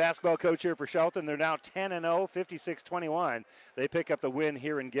Thorber, head basketball coach here for Shelton. They're now 10-0, 56-21. They pick up the win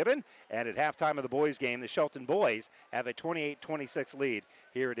here in Gibbon. And at halftime of the boys' game, the Shelton boys have a 28-26 lead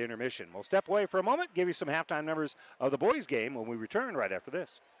here at intermission. We'll step away for a moment, give you some halftime numbers of the boys' game when we return right after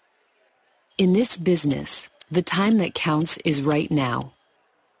this. In this business, the time that counts is right now.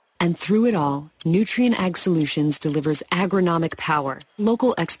 And through it all, Nutrien Ag Solutions delivers agronomic power,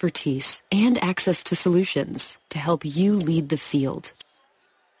 local expertise, and access to solutions to help you lead the field.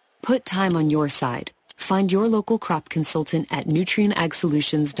 Put time on your side. Find your local crop consultant at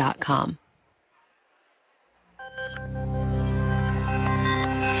nutrienagsolutions.com.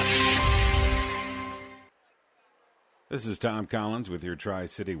 This is Tom Collins with your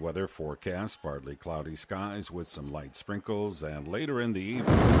Tri-City weather forecast. Partly cloudy skies with some light sprinkles, and later in the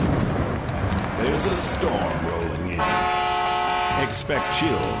evening, there's a storm rolling in. Expect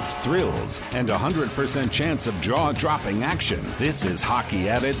chills, thrills, and 100% chance of jaw-dropping action. This is hockey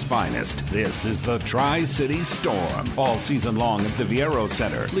at its finest. This is the Tri-City Storm. All season long at the Viero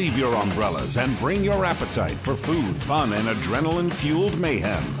Center. Leave your umbrellas and bring your appetite for food, fun, and adrenaline-fueled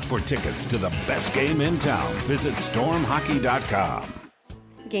mayhem. For tickets to the best game in town, visit stormhockey.com.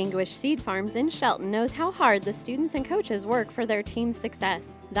 Ganguish Seed Farms in Shelton knows how hard the students and coaches work for their team's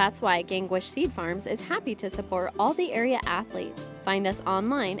success. That's why Ganguish Seed Farms is happy to support all the area athletes. Find us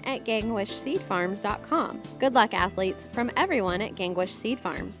online at ganguishseedfarms.com. Good luck, athletes, from everyone at Ganguish Seed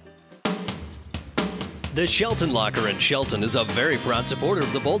Farms. The Shelton Locker in Shelton is a very proud supporter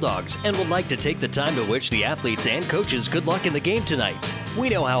of the Bulldogs and would like to take the time to wish the athletes and coaches good luck in the game tonight. We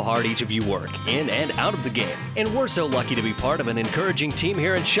know how hard each of you work, in and out of the game, and we're so lucky to be part of an encouraging team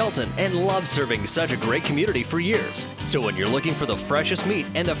here in Shelton and love serving such a great community for years. So when you're looking for the freshest meat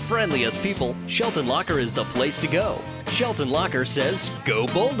and the friendliest people, Shelton Locker is the place to go. Shelton Locker says, go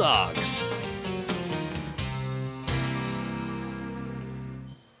Bulldogs!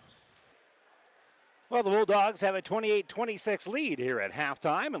 Well, the Bulldogs have a 28-26 lead here at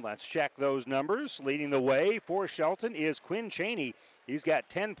halftime, and let's check those numbers. Leading the way for Shelton is Quinn Cheney. He's got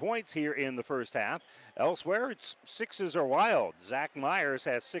 10 points here in the first half. Elsewhere, it's sixes are wild. Zach Myers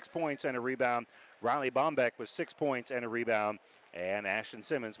has 6 points and a rebound. Riley Bombeck with 6 points and a rebound. And Ashton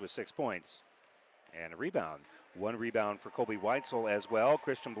Simmons with 6 points and a rebound. 1 rebound for Colby Weitzel as well.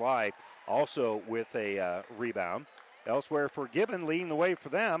 Christian Bly also with a rebound. Elsewhere for Gibbon, leading the way for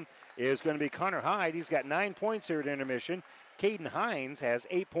them is going to be Connor Hyde. He's got 9 points here at intermission. Caden Hines has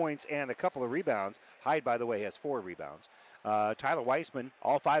 8 points and a couple of rebounds. Hyde, by the way, has 4 rebounds. Tyler Weissman,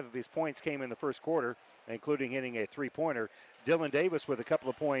 all 5 of his points came in the first quarter, including hitting a 3-pointer. Dylan Davis with a couple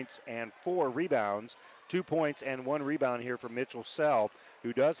of points and 4 rebounds. 2 points and 1 rebound here for Mitchell Sell,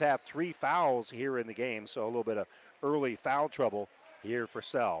 who does have 3 fouls here in the game, so a little bit of early foul trouble here for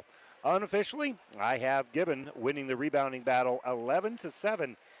Sell. Unofficially, I have Gibbon winning the rebounding battle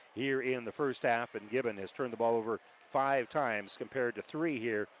 11-7 here in the first half, and Gibbon has turned the ball over 5 times compared to 3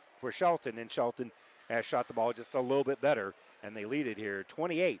 here for Shelton, and Shelton has shot the ball just a little bit better, and they lead it here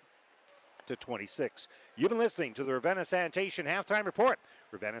 28-26. You've been listening to the Ravenna Sanitation Halftime Report.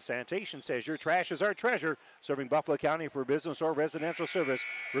 Ravenna Sanitation says your trash is our treasure, serving Buffalo County for business or residential service.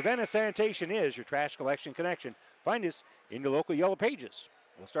 Ravenna Sanitation is your trash collection connection. Find us in your local Yellow Pages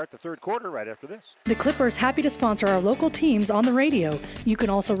We'll start the third quarter right after this. The Clipper is happy to sponsor our local teams on the radio. You can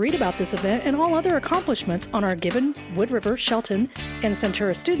also read about this event and all other accomplishments on our Gibbon, Wood River, Shelton, and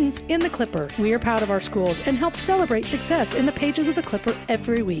Centura students in the Clipper. We are proud of our schools and help celebrate success in the pages of the Clipper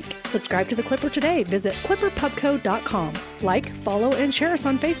every week. Subscribe to the Clipper today. Visit clipperpubco.com. Like, follow, and share us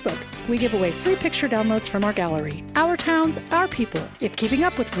on Facebook. We give away free picture downloads from our gallery. Our towns, our people. If keeping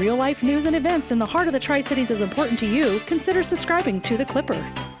up with real-life news and events in the heart of the Tri-Cities is important to you, consider subscribing to the Clipper.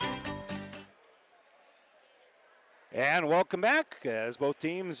 And welcome back as both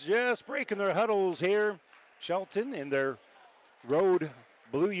teams just breaking their huddles here. Shelton in their road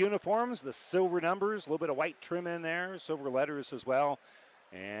blue uniforms, the silver numbers, a little bit of white trim in there, silver letters as well.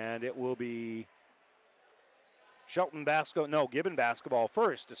 And it will be Gibbon basketball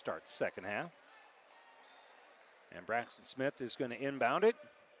first to start the second half. And Braxton Smith is going to inbound it.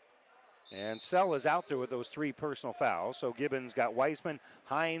 And Sell is out there with those 3 personal fouls. So Gibbon's got Weisman,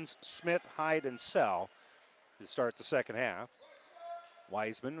 Hines, Smith, Hyde, and Sell to start the second half.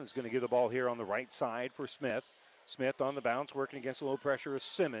 Weisman is going to give the ball here on the right side for Smith. Smith on the bounce, working against low pressure of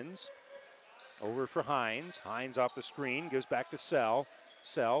Simmons. Over for Hines. Hines off the screen, gives back to Sell.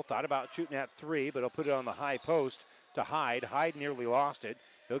 Sell thought about shooting at 3, but he'll put it on the high post to Hyde. Hyde nearly lost it.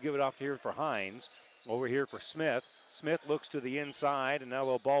 He'll give it off here for Hines. Over here for Smith. Smith looks to the inside, and now a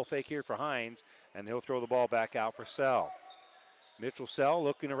little ball fake here for Hines, and he'll throw the ball back out for Sell. Mitchell Sell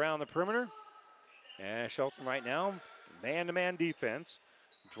looking around the perimeter. And Shelton right now, man-to-man defense.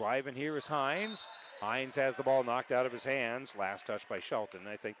 Driving here is Hines. Hines has the ball knocked out of his hands. Last touch by Shelton.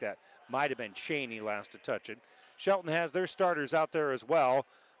 I think that might have been Cheney last to touch it. Shelton has their starters out there as well.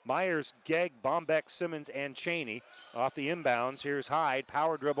 Myers, Gegg, Bombeck, Simmons, and Cheney off the inbounds. Here's Hyde.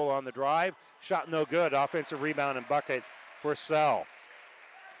 Power dribble on the drive. Shot no good. Offensive rebound and bucket for Sell.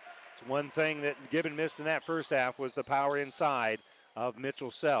 It's one thing that Gibbon missed in that first half was the power inside of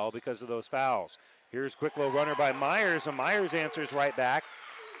Mitchell Sell because of those fouls. Here's quick low runner by Myers, and Myers answers right back.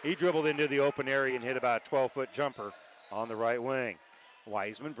 He dribbled into the open area and hit about a 12-foot jumper on the right wing.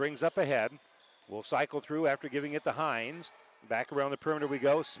 Weisman brings up ahead. We'll cycle through after giving it to Hines. Back around the perimeter we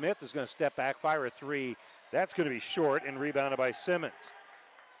go. Smith is going to step back, fire a 3. That's going to be short and rebounded by Simmons.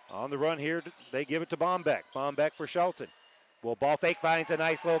 On the run here, they give it to Bombeck. Bombeck for Shelton. Well, ball fake finds a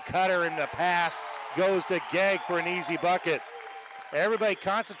nice little cutter, and the pass goes to Gegg for an easy bucket. Everybody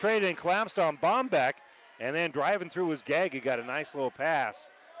concentrated and collapsed on Bombeck, and then driving through was Gegg, who got a nice little pass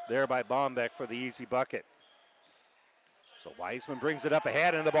there by Bombeck for the easy bucket. So Weisman brings it up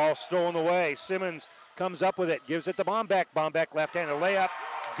ahead, and the ball stolen away. Simmons comes up with it, gives it to Bombeck. Bombeck left-handed layup,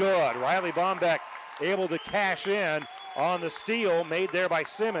 good. Riley Bombeck able to cash in on the steal made there by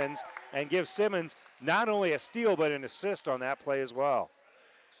Simmons and give Simmons not only a steal but an assist on that play as well.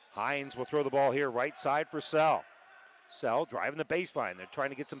 Hines will throw the ball here right side for Sell. Sell driving the baseline. They're trying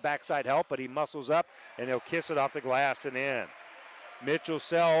to get some backside help, but he muscles up, and he'll kiss it off the glass and in. Mitchell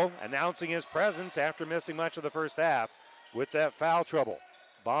Sell announcing his presence after missing much of the first half with that foul trouble.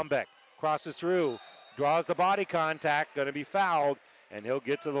 Bombeck crosses through, draws the body contact, going to be fouled, and he'll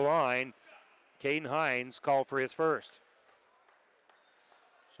get to the line. Caden Hines called for his first.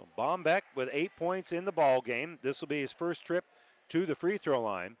 So Bombeck with 8 points in the ball game. This will be his first trip to the free throw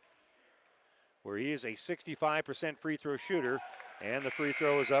line, where he is a 65% free throw shooter, and the free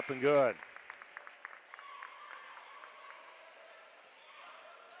throw is up and good.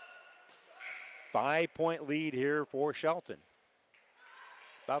 Five-point lead here for Shelton.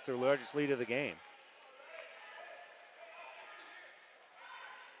 About their largest lead of the game.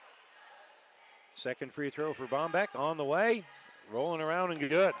 Second free throw for Bombeck on the way. Rolling around and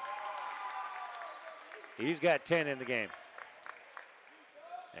good. He's got 10 in the game.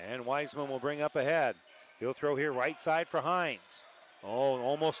 And Weisman will bring up ahead. He'll throw here right side for Hines. Oh,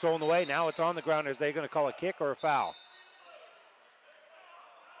 almost stolen away. Now it's on the ground. Is they going to call a kick or a foul?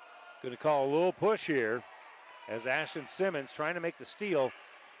 Going to call a little push here as Ashton Simmons trying to make the steal.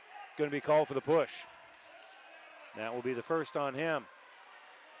 Going to be called for the push. That will be the first on him.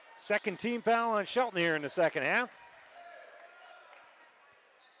 Second team foul on Shelton here in the second half.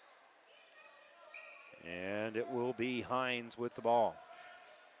 And it will be Hines with the ball.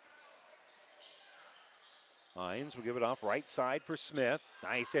 Hines will give it off right side for Smith.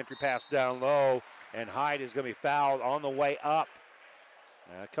 Nice entry pass down low, and Hyde is going to be fouled on the way up.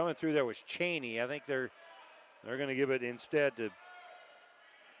 Coming through there was Cheney. I think they're going to give it instead to. They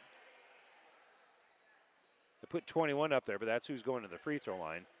put 21 up there, but that's who's going to the free throw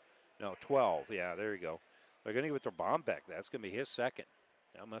line. No, 12. Yeah, there you go. They're going to give it to Bombeck. That's going to be his second.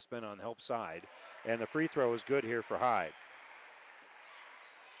 That must have been on the help side. And the free throw is good here for Hyde.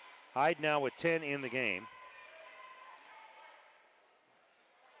 Hyde now with 10 in the game.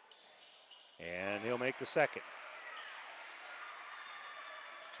 And he'll make the second.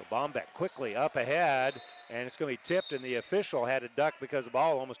 So Bombeck quickly up ahead, and it's going to be tipped, and the official had to duck because the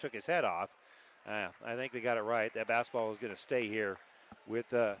ball almost took his head off. I think they got it right. That basketball is going to stay here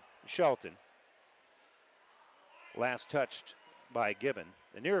with Shelton. Last touched by Gibbon.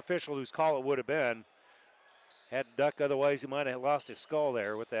 The near official whose call it would have been had to duck, otherwise he might have lost his skull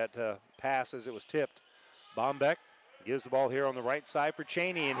there with that pass as it was tipped. Bombeck gives the ball here on the right side for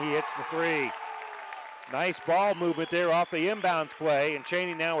Cheney, and he hits the three. Nice ball movement there off the inbounds play, and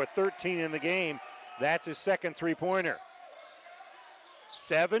Cheney now with 13 in the game. That's his second three-pointer.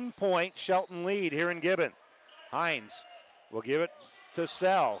 7-point Shelton lead here in Gibbon. Hines will give it to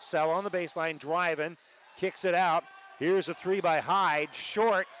Sell. Sell on the baseline, driving, kicks it out. Here's a three by Hyde,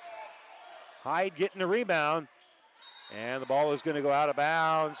 short. Hyde getting the rebound, and the ball is going to go out of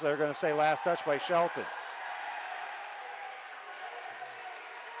bounds. They're going to say last touch by Shelton.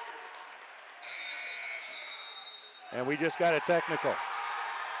 And we just got a technical.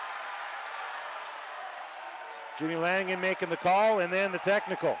 Jimmy Lanigan making the call, and then the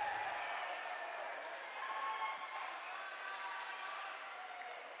technical.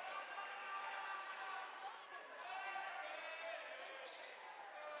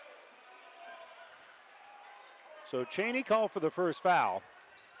 So Cheney called for the first foul.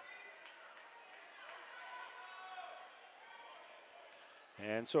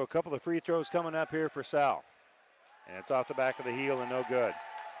 And so a couple of free throws coming up here for Sal. And it's off the back of the heel and no good.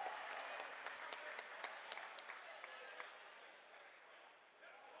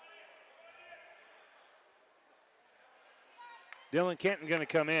 Dylan Kenton going to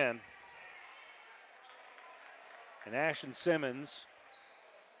come in. And Ashton Simmons,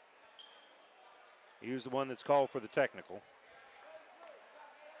 he was the one that's called for the technical.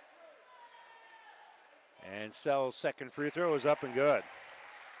 And Sell's second free throw is up and good.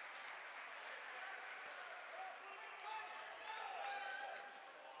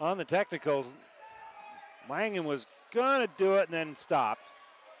 On the technicals, Langen was going to do it and then stopped.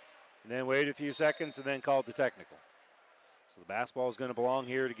 And then waited a few seconds and then called the technical. So the basketball is going to belong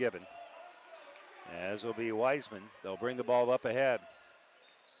here to Gibbon. As will be Wiseman. They'll bring the ball up ahead.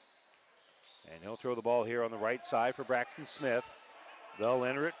 And he'll throw the ball here on the right side for Braxton Smith. They'll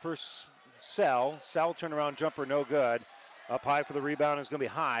enter it for Sell. Sell turnaround jumper, no good. Up high for the rebound is going to be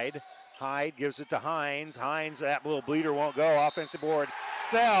Hyde. Hyde gives it to Hines. Hines, that little bleeder won't go. Offensive board.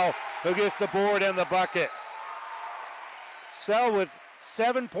 Sell, who gets the board and the bucket. Sell with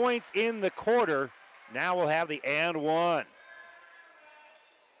 7 points in the quarter. Now we'll have the and one.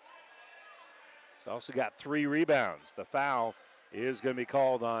 He's also got 3 rebounds. The foul is going to be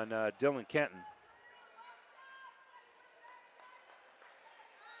called on Dylan Kenton.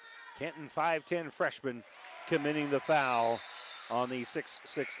 Kenton, 5'10 freshman, committing the foul on the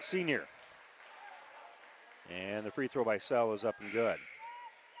 6'6 senior. And the free throw by Sell is up and good.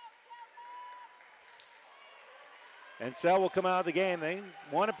 And Sell will come out of the game. They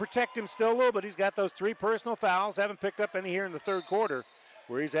want to protect him still a little bit. He's got those 3 personal fouls. Haven't picked up any here in the third quarter,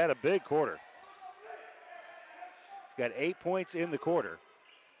 where he's had a big quarter. He's got 8 points in the quarter.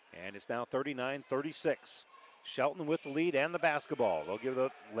 And it's now 39-36. Shelton with the lead and the basketball. They'll give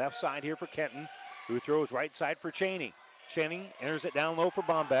the left side here for Kenton, who throws right side for Cheney. Cheney enters it down low for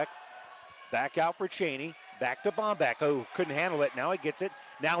Bombeck. Back out for Cheney. Back to Bombeck, who couldn't handle it. Now he gets it.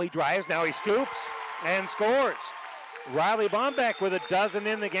 Now he drives. Now he scoops and scores. Riley Bombeck with a dozen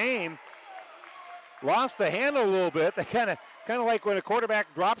in the game. Lost the handle a little bit. They kind of like when a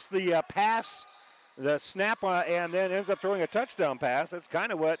quarterback drops the pass, the snap, and then ends up throwing a touchdown pass. That's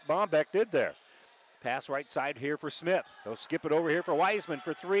kind of what Bombeck did there. Pass right side here for Smith. They'll skip it over here for Wiseman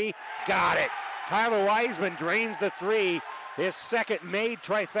for 3. Got it. Tyler Wiseman drains the 3. His second made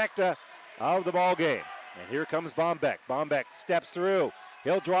trifecta of the ball game. And here comes Bombeck. Bombeck steps through.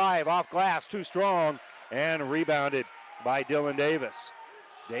 He'll drive off glass, too strong, and rebounded by Dylan Davis.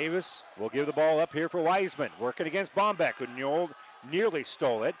 Davis will give the ball up here for Wiseman, working against Bombeck, who nearly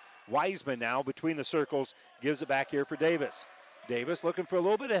stole it. Wiseman now between the circles gives it back here for Davis. Davis looking for a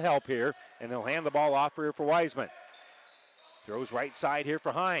little bit of help here, and they'll hand the ball off here for Wiseman. Throws right side here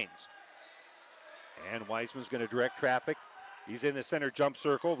for Hines. And Wiseman's going to direct traffic. He's in the center jump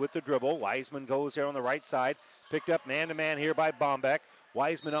circle with the dribble. Wiseman goes here on the right side. Picked up man-to-man here by Bombeck.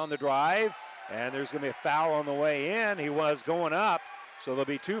 Wiseman on the drive, and there's going to be a foul on the way in. He was going up, so there'll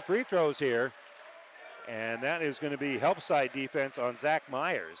be 2 free throws here. And that is going to be help side defense on Zach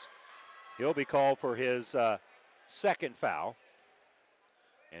Myers. He'll be called for his second foul.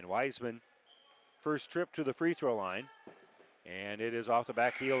 And Wiseman, first trip to the free throw line. And it is off the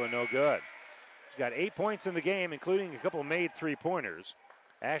back heel and no good. He's got 8 points in the game, including a couple made 3-pointers.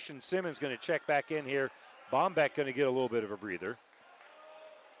 Ashton Simmons going to check back in here. Bombeck going to get a little bit of a breather.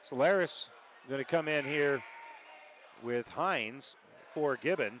 Solaris going to come in here with Hines for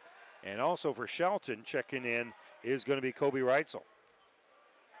Gibbon. And also for Shelton, checking in is going to be Kobe Reitzel.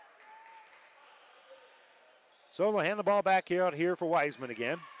 So we'll hand the ball back out here for Wiseman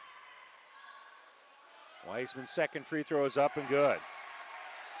again. Wiseman's second free throw is up and good.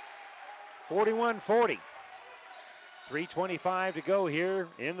 41-40. 3:25 to go here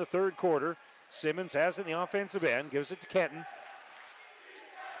in the third quarter. Simmons has it in the offensive end, gives it to Kenton.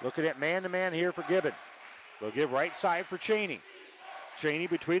 Looking at man-to-man here for Gibbon. They'll give right side for Cheney. Cheney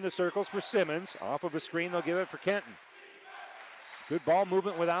between the circles for Simmons. Off of a screen, they'll give it for Kenton. Good ball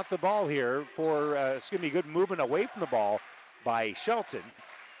movement without the ball here for, good movement away from the ball by Shelton.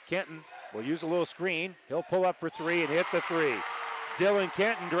 Kenton will use a little screen. He'll pull up for three and hit the three. Dylan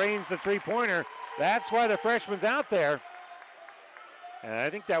Kenton drains the three-pointer. That's why the freshman's out there. And I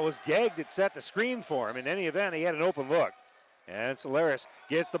think that was Gegg that set the screen for him. In any event, he had an open look. And Solaris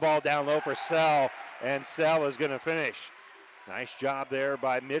gets the ball down low for Sell, and Sell is going to finish. Nice job there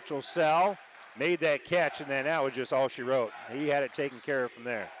by Mitchell Sell. Made that catch, and then that was just all she wrote. He had it taken care of from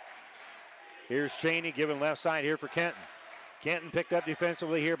there. Here's Cheney giving left side here for Kenton. Kenton picked up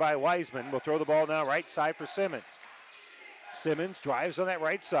defensively here by Wiseman. Will throw the ball now right side for Simmons. Simmons drives on that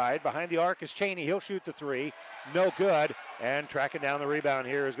right side. Behind the arc is Cheney. He'll shoot the three. No good. And tracking down the rebound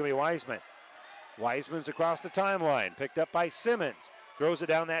here is going to be Wiseman. Wiseman's across the timeline. Picked up by Simmons. Throws it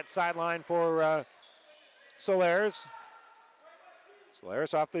down that sideline for Solaris.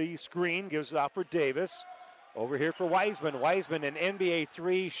 Solaris off the screen. Gives it off for Davis. Over here for Wiseman. Wiseman, an NBA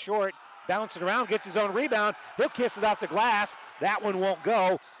three short. Bouncing around, gets his own rebound. He'll kiss it off the glass. That one won't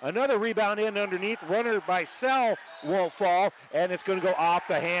go. Another rebound in underneath. Runner by Sell won't fall. And it's going to go off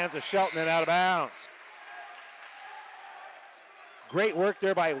the hands of Shelton and out of bounds. Great work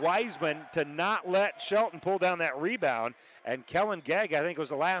there by Wiseman to not let Shelton pull down that rebound. And Kellen Gegg, I think, was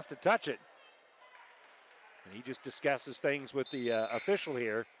the last to touch it. And he just discusses things with the official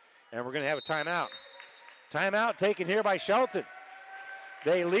here. And we're going to have a timeout. Timeout taken here by Shelton.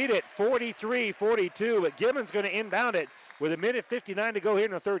 They lead it 43-42, but Gibbon's going to inbound it with 1:59 to go here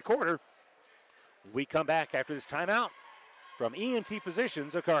in the third quarter. We come back after this timeout from ENT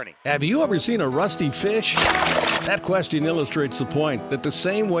Positions of Kearney. Have you ever seen a rusty fish? That question illustrates the point that the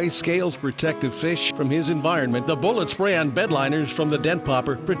same way scales protect a fish from his environment, the bullet spray on bed liners from the Dent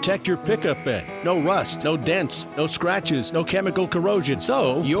Popper protect your pickup bed. No rust, no dents, no scratches, no chemical corrosion.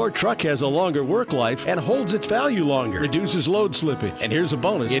 So your truck has a longer work life and holds its value longer, reduces load slippage. And here's a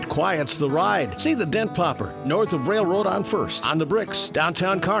bonus, it quiets the ride. See the Dent Popper north of Railroad on First, on the Bricks,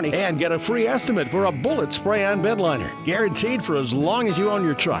 downtown Kearney, and get a free estimate for a bullet spray on bed liner. Guaranteed for as long as you own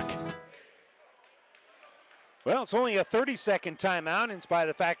your truck. Well, it's only a 30-second timeout in spite of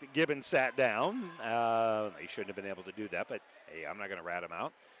the fact that Gibbon sat down. They shouldn't have been able to do that, but hey, I'm not going to rat him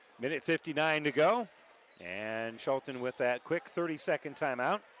out. 1:59 to go, and Shelton with that quick 30-second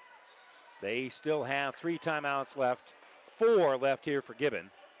timeout. They still have 3 timeouts left, 4 left here for Gibbon.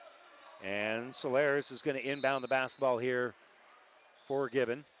 And Solaris is going to inbound the basketball here for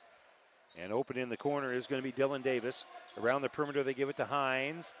Gibbon. And open in the corner is going to be Dylan Davis. Around the perimeter, they give it to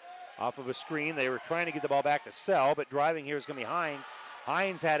Hines. Off of a screen, they were trying to get the ball back to Sell, but driving here is going to be Hines.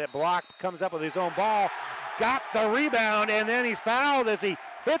 Hines had it blocked, comes up with his own ball, got the rebound, and then he's fouled as he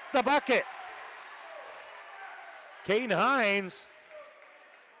hit the bucket. Caden Hines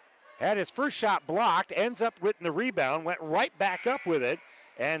had his first shot blocked, ends up with the rebound, went right back up with it,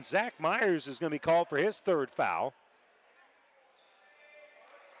 and Zach Myers is going to be called for his third foul.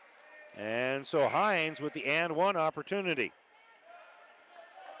 And so Hines with the and one opportunity.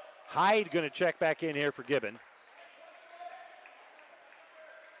 Hyde going to check back in here for Gibbon.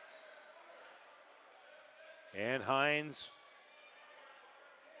 And Hines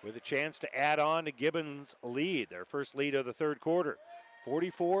with a chance to add on to Gibbon's lead, their first lead of the third quarter.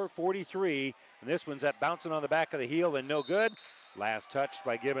 44-43, and this one's at bouncing on the back of the heel and no good. Last touched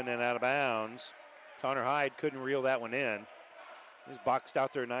by Gibbon and out of bounds. Connor Hyde couldn't reel that one in. He's boxed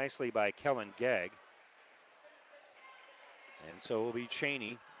out there nicely by Kellen Gegg. And so it will be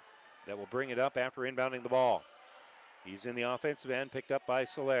Cheney that will bring it up after inbounding the ball. He's in the offensive end, picked up by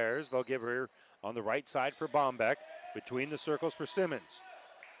Solares. They'll give her on the right side for Bombeck, between the circles for Simmons.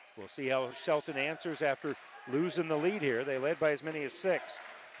 We'll see how Shelton answers after losing the lead here. They led by as many as 6.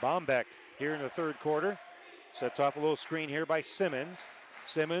 Bombeck here in the third quarter. Sets off a little screen here by Simmons.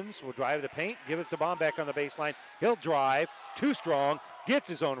 Simmons will drive the paint, give it to Bombeck on the baseline. He'll drive, too strong, gets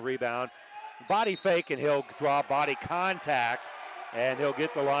his own rebound. Body fake, and he'll draw body contact, and he'll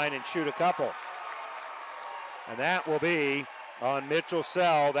get the line and shoot a couple. And that will be on Mitchell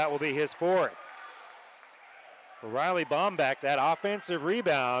Sell. That will be his fourth. Riley Bombeck, that offensive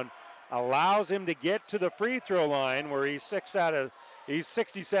rebound allows him to get to the free throw line where he's 67%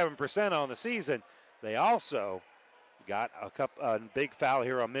 on the season. They also got a big foul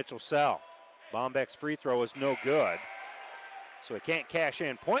here on Mitchell Sell. Bombeck's free throw is no good, so he can't cash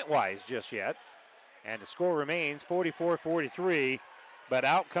in point-wise just yet. And the score remains 44-43, but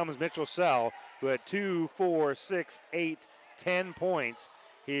out comes Mitchell Sell, who had 2, 4, 6, 8, 10 points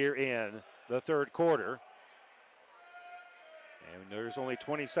here in the third quarter. And there's only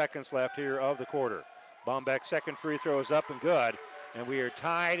 20 seconds left here of the quarter. Bombeck's second free throw is up and good, and we are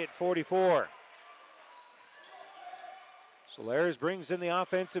tied at 44. Solares brings in the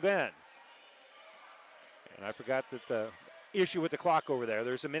offensive end. And I forgot that the issue with the clock over there.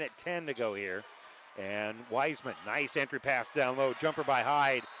 There's a minute 10 to go here. And Wiseman, nice entry pass down low. Jumper by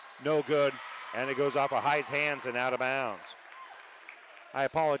Hyde, no good. And it goes off of Hyde's hands and out of bounds. I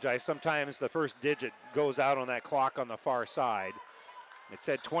apologize. Sometimes the first digit goes out on that clock on the far side. It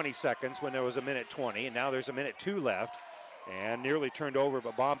said 20 seconds when there was a minute 20, and now there's a minute 2 left. And nearly turned over,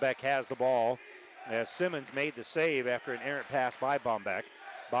 but Bombeck has the ball as Simmons made the save after an errant pass by Bombeck.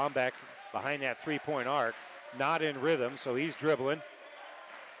 Bombeck behind that three-point arc, not in rhythm, so he's dribbling.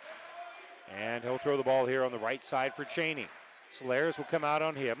 And he'll throw the ball here on the right side for Cheney. Solares will come out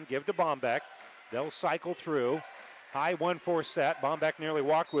on him, give to Bombeck. They'll cycle through. High 1-4 set. Bombeck nearly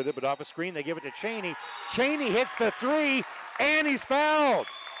walked with it, but off a screen they give it to Cheney. Cheney hits the three, and he's fouled.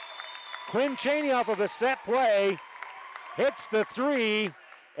 Quinn Cheney off of a set play hits the three,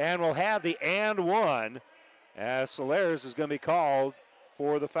 and will have the and one as Solares is going to be called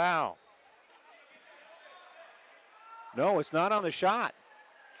for the foul. No, it's not on the shot.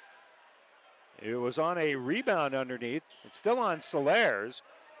 It was on a rebound underneath. It's still on Solares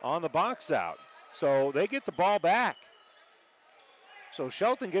on the box out. So they get the ball back. So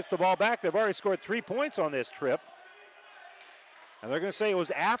Shelton gets the ball back. They've already scored 3 points on this trip. And they're going to say it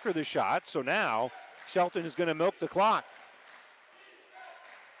was after the shot. So now Shelton is going to milk the clock.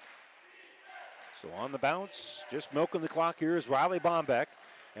 So on the bounce, just milking the clock here is Riley Bombeck.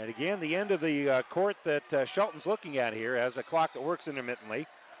 And again, the end of the court that Shelton's looking at here as a clock that works intermittently.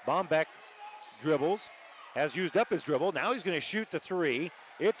 Bombeck dribbles, has used up his dribble. Now he's going to shoot the three.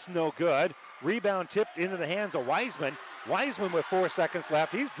 It's no good. Rebound tipped into the hands of Wiseman. Wiseman with 4 seconds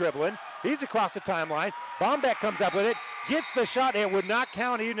left. He's dribbling. He's across the timeline. Bombeck comes up with it, gets the shot. It would not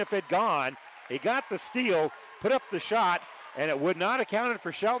count even if it gone. He got the steal, put up the shot, and it would not have counted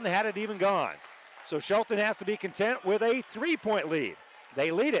for Shelton had it even gone. So Shelton has to be content with a 3-point lead.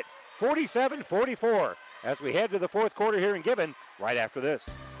 They lead it 47-44 as we head to the fourth quarter here in Gibbon right after this.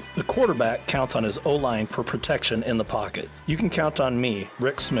 The quarterback counts on his O-line for protection in the pocket. You can count on me,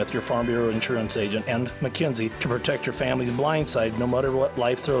 Rick Smith, your Farm Bureau insurance agent, and McKinsey to protect your family's blind side no matter what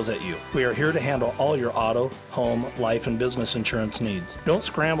life throws at you. We are here to handle all your auto, home, life, and business insurance needs. Don't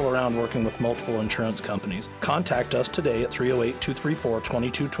scramble around working with multiple insurance companies. Contact us today at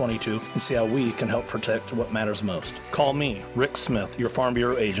 308-234-2222 and see how we can help protect what matters most. Call me, Rick Smith, your Farm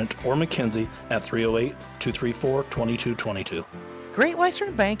Bureau agent, or McKinsey at 308-234-2222. Great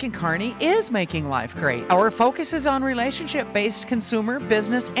Western Bank in Kearney is making life great. Our focus is on relationship-based consumer,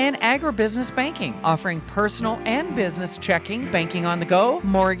 business, and agribusiness banking, offering personal and business checking, banking on the go,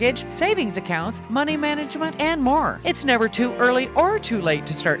 mortgage, savings accounts, money management, and more. It's never too early or too late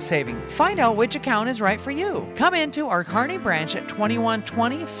to start saving. Find out which account is right for you. Come into our Kearney branch at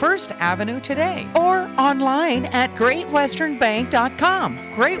 2120 First Avenue today or online at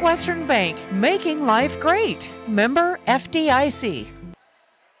greatwesternbank.com. Great Western Bank, making life great. Member FDIC.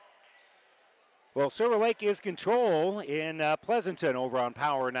 Well, Silver Lake is control in Pleasanton over on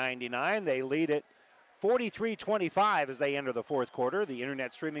Power 99. They lead it 43-25 as they enter the fourth quarter. The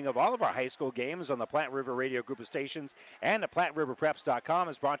internet streaming of all of our high school games on the Platte River Radio Group of Stations and at PlatteRiverPreps.com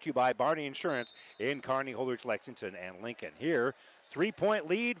is brought to you by Barney Insurance in Kearney, Holdrege, Lexington, and Lincoln. Here, 3-point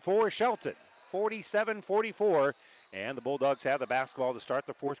lead for Shelton, 47-44, and the Bulldogs have the basketball to start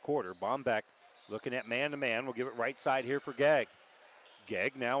the fourth quarter. Bombeck looking at man-to-man. We'll give it right side here for Gegg.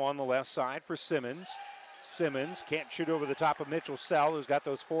 Gegg now on the left side for Simmons. Simmons can't shoot over the top of Mitchell Sell, who's got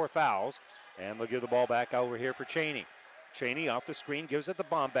those 4 fouls. And they'll give the ball back over here for Cheney. Cheney off the screen, gives it to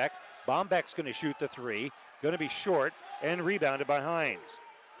Bombeck. Bombeck's going to shoot the three. Going to be short and rebounded by Hines.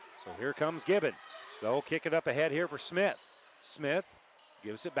 So here comes Gibbon. They'll kick it up ahead here for Smith. Smith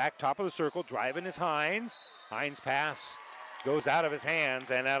gives it back top of the circle. Driving is Hines. Hines' pass goes out of his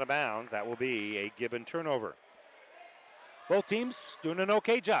hands and out of bounds. That will be a Gibbon turnover. Both teams doing an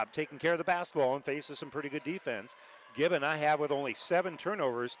okay job taking care of the basketball and faces some pretty good defense. Gibbon I have with only 7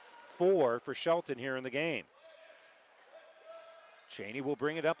 turnovers, 4 for Shelton here in the game. Cheney will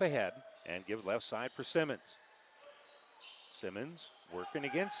bring it up ahead and give left side for Simmons. Simmons working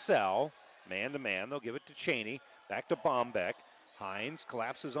against Sell. Man to man. They'll give it to Cheney. Back to Bombeck. Hines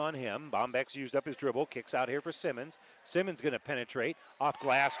collapses on him. Bombeck's used up his dribble. Kicks out here for Simmons. Simmons going to penetrate. Off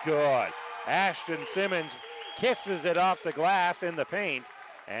glass. Good. Ashton Simmons kisses it off the glass in the paint.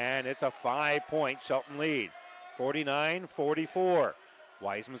 And it's a 5-point Shelton lead. 49-44.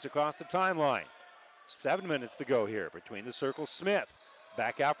 Wiseman's across the timeline. 7 minutes to go here between the circles. Smith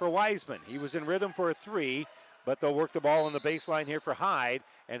back out for Wiseman. He was in rhythm for a three, but they'll work the ball on the baseline here for Hyde.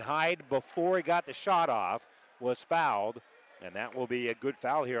 And Hyde, before he got the shot off, was fouled. And that will be a good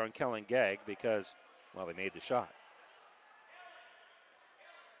foul here on Kellen Gegg because, well, he made the shot.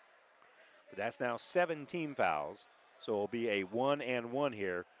 But that's now 17 fouls. So it'll be a 1-and-1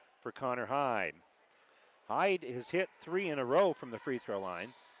 here for Connor Hyde. Hyde has hit 3 in a row from the free throw line.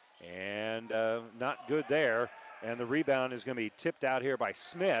 And not good there. And the rebound is going to be tipped out here by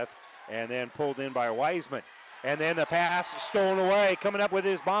Smith and then pulled in by Wiseman. And then the pass stolen away. Coming up with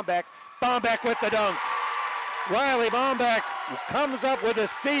his Bombeck. Bombeck with the dunk. Riley Bombeck comes up with a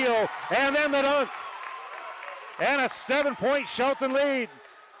steal and then the dunk. And a 7-point Shelton lead.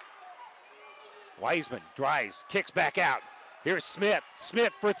 Wiseman drives, kicks back out. Here's Smith.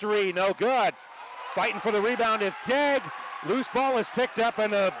 Smith for three, no good. Fighting for the rebound is Gegg. Loose ball is picked up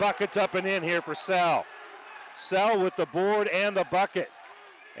and the bucket's up and in here for Sell. Sell with the board and the bucket.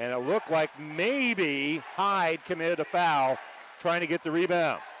 And it looked like maybe Hyde committed a foul trying to get the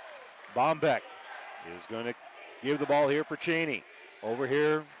rebound. Bombeck is going to give the ball here for Cheney. Over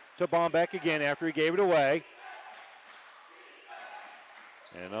here to Bombeck again after he gave it away.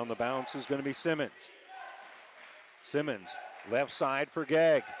 And on the bounce is going to be Simmons. Simmons, left side for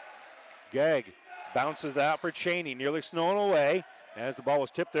Gegg. Gegg bounces out for Cheney, nearly snowing away as the ball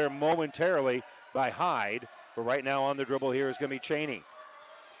was tipped there momentarily by Hyde. But right now on the dribble here is going to be Cheney.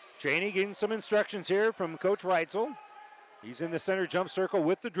 Cheney getting some instructions here from Coach Reitzel. He's in the center jump circle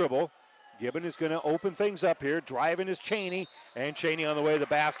with the dribble. Gibbon is going to open things up here. Driving is Cheney. And Cheney on the way to the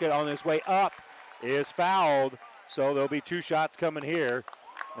basket on his way up is fouled. So there'll be 2 shots coming here.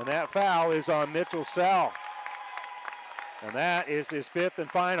 And that foul is on Mitchell Sell. And that is his 5th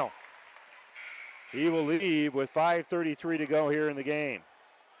and final. He will leave with 5:33 to go here in the game.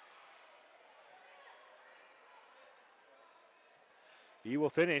 He will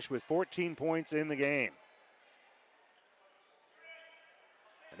finish with 14 points in the game.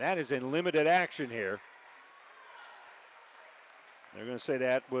 And that is in limited action here. They're going to say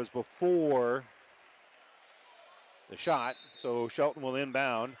that was before the shot, so Shelton will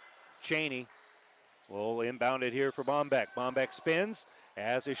inbound. Cheney will inbound it here for Bombeck. Bombeck spins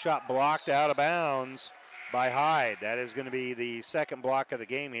as his shot blocked out of bounds by Hyde. That is going to be the second block of the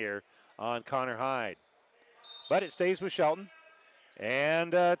game here on Connor Hyde. But it stays with Shelton.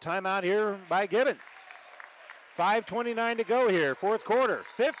 And timeout here by Gibbon. 5:29 to go here, fourth quarter.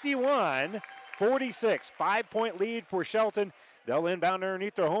 51-46, 5-point lead for Shelton. They'll inbound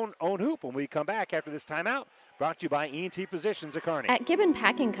underneath their own hoop when we come back after this timeout. Brought to you by E&T Positions of Kearney. At Gibbon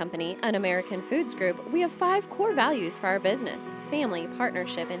Packing Company, an American Foods Group, we have 5 core values for our business: family,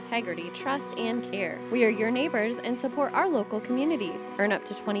 partnership, integrity, trust, and care. We are your neighbors and support our local communities. Earn up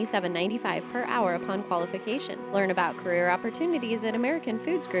to $27.95 per hour upon qualification. Learn about career opportunities at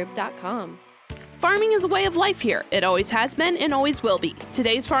AmericanFoodsGroup.com. Farming is a way of life here. It always has been and always will be.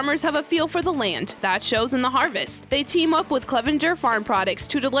 Today's farmers have a feel for the land. That shows in the harvest. They team up with Clevenger Farm Products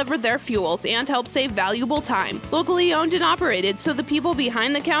to deliver their fuels and help save valuable time. Locally owned and operated, so the people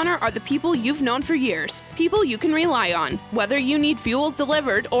behind the counter are the people you've known for years. People you can rely on. Whether you need fuels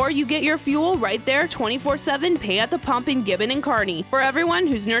delivered or you get your fuel right there 24/7, pay at the pump in Gibbon and Kearney. For everyone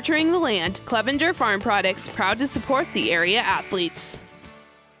who's nurturing the land, Clevenger Farm Products, proud to support the area athletes.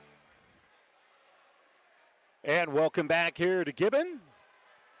 And welcome back here to Gibbon.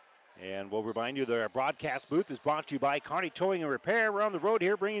 And we'll remind you that our broadcast booth is brought to you by Kearney Towing and Repair. We're on the road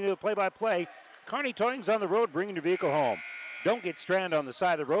here bringing you the play-by-play. Kearney Towing's on the road bringing your vehicle home. Don't get stranded on the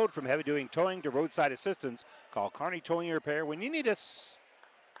side of the road. From heavy-duty towing to roadside assistance, call Kearney Towing and Repair. When you need us,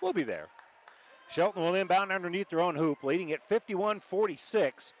 we'll be there. Shelton will inbound underneath their own hoop, leading at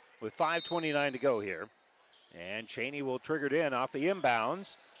 51-46 with 5:29 to go here. And Cheney will trigger it in off the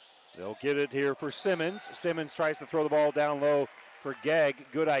inbounds. They'll get it here for Simmons. Simmons tries to throw the ball down low for Gegg.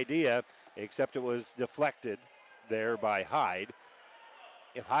 Good idea, except it was deflected there by Hyde.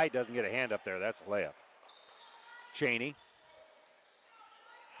 If Hyde doesn't get a hand up there, that's a layup. Cheney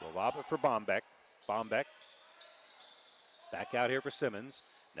will lob it for Bombeck. Bombeck back out here for Simmons.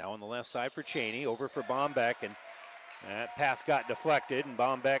 Now on the left side for Cheney. Over for Bombeck, and that pass got deflected, and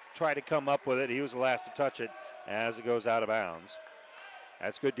Bombeck tried to come up with it. He was the last to touch it as it goes out of bounds.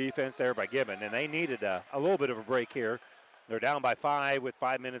 That's good defense there by Gibbon, and they needed a little bit of a break here. They're down by 5 with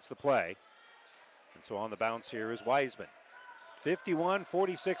 5 minutes to play. And so on the bounce here is Wiseman.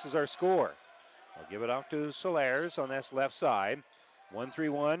 51-46 is our score. I'll give it off to Solares on this left side.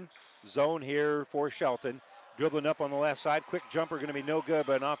 1-3-1 zone here for Shelton. Dribbling up on the left side. Quick jumper going to be no good,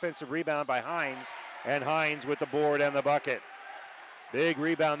 but an offensive rebound by Hines. And Hines with the board and the bucket. Big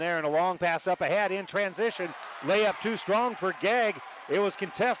rebound there and a long pass up ahead in transition. Layup too strong for Gegg. It was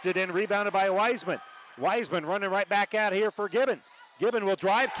contested and rebounded by Wiseman. Wiseman running right back out here for Gibbon. Gibbon will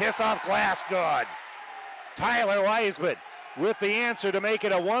drive, kiss off glass, good. Tyler Wiseman with the answer to make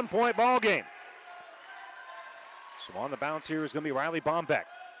it a 1-point ball game. So on the bounce here is going to be Riley Bombeck.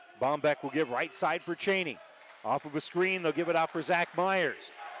 Bombeck will give right side for Cheney. Off of a screen, they'll give it off for Zach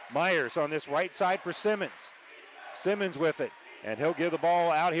Myers. Myers on this right side for Simmons. Simmons with it, and he'll give the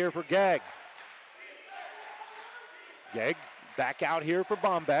ball out here for Gegg. Gegg back out here for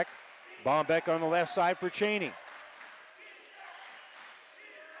Bombeck. Bombeck on the left side for Cheney.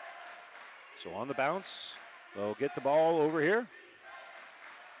 So on the bounce, they'll get the ball over here.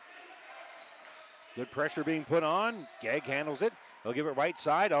 Good pressure being put on. Gegg handles it. They'll give it right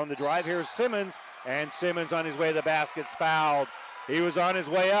side. On the drive here is Simmons. And Simmons on his way to the basket's fouled. He was on his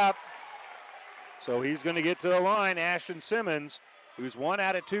way up. So he's going to get to the line. Ashton Simmons, who's 1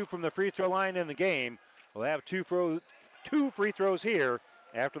 out of 2 from the free throw line in the game, will have two free throws here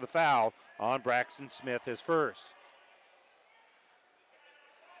after the foul on Braxton Smith, his first.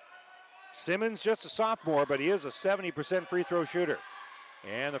 Simmons just a sophomore, but he is a 70% free throw shooter.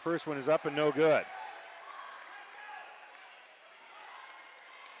 And the first one is up and no good.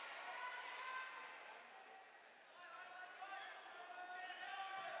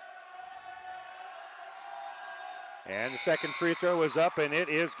 And the second free throw is up, and it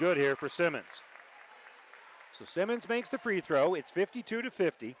is good here for Simmons. So Simmons makes the free throw. It's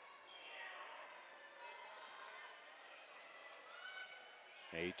 52-50.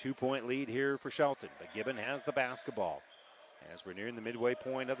 A 2-point lead here for Shelton, but Gibbon has the basketball. As we're nearing the midway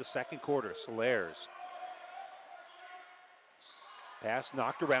point of the second quarter, Solares. Pass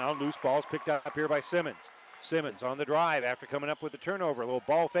knocked around, loose balls picked up here by Simmons. Simmons on the drive after coming up with the turnover. A little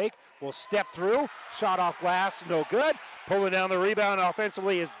ball fake, will step through, shot off glass, no good. Pulling down the rebound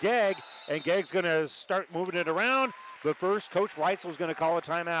offensively is Gegg, and Gegg's going to start moving it around. But first, Coach Reitzel's going to call a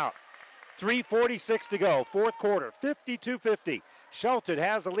timeout. 3:46 to go, fourth quarter, 52-50. Shelton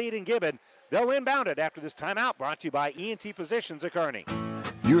has the lead in Gibbon. They'll inbound it after this timeout, brought to you by E&T Physicians at Kearney.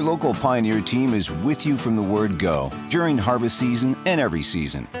 Your local Pioneer team is with you from the word go during harvest season and every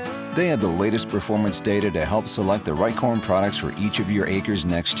season. They have the latest performance data to help select the right corn products for each of your acres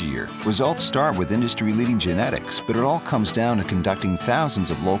next year. Results start with industry-leading genetics, but it all comes down to conducting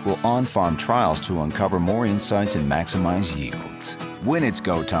thousands of local on-farm trials to uncover more insights and maximize yields. When it's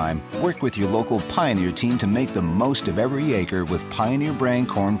go time, work with your local Pioneer team to make the most of every acre with Pioneer brand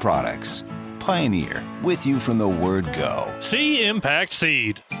corn products. Pioneer, with you from the word go. See Impact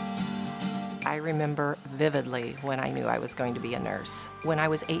Seed. I remember vividly when I knew I was going to be a nurse. When I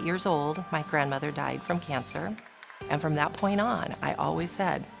was 8 years old, my grandmother died from cancer. And from that point on, I always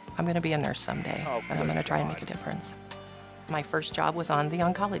said, I'm going to be a nurse someday, and I'm going to try and make a difference. My first job was on the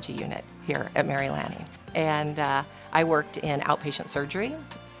oncology unit here at Mary Lanning. And I worked in outpatient surgery,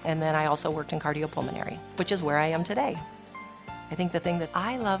 and then I also worked in cardiopulmonary, which is where I am today. I think the thing that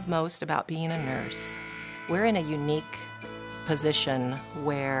I love most about being a nurse, we're in a unique position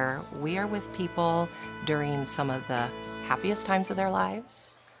where we are with people during some of the happiest times of their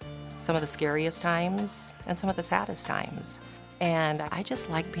lives, some of the scariest times, and some of the saddest times. And I just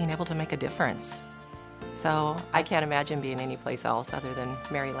like being able to make a difference. So I can't imagine being anyplace else other than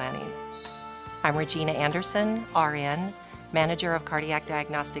Mary Lanning. I'm Regina Anderson, RN, Manager of Cardiac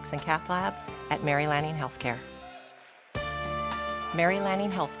Diagnostics and Cath Lab at Mary Lanning Healthcare. Mary Lanning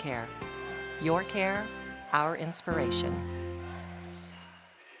Healthcare. Your care, our inspiration.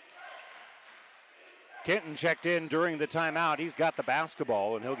 Kenton checked in during the timeout. He's got the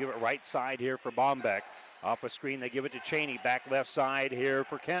basketball, and he'll give it right side here for Bombeck. Off a screen, they give it to Cheney. Back left side here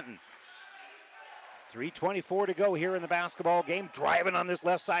for Kenton. 3:24 to go here in the basketball game. Driving on this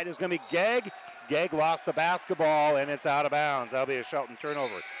left side is going to be Gegg. Gegg lost the basketball, and it's out of bounds. That'll be a Shelton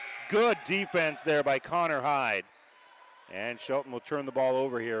turnover. Good defense there by Connor Hyde. And Shelton will turn the ball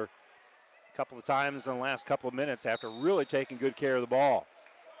over here a couple of times in the last couple of minutes after really taking good care of the ball.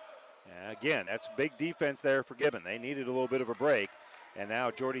 Again, that's big defense there for Gibbon. They needed a little bit of a break. And now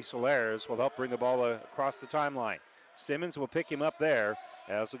Jordy Solares will help bring the ball across the timeline. Simmons will pick him up there.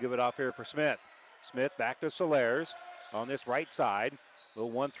 As will give it off here for Smith. Smith back to Solares on this right side.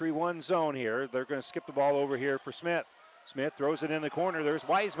 Little 1-3-1 zone here. They're going to skip the ball over here for Smith. Smith throws it in the corner. There's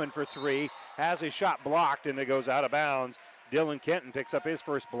Wiseman for three. Has his shot blocked, and it goes out of bounds. Dylan Kenton picks up his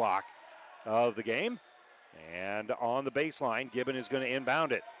first block of the game. And on the baseline, Gibbon is going to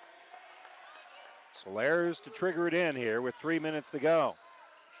inbound it. Solares to trigger it in here with 3 minutes to go.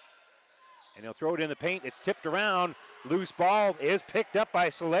 And he'll throw it in the paint. It's tipped around. Loose ball is picked up by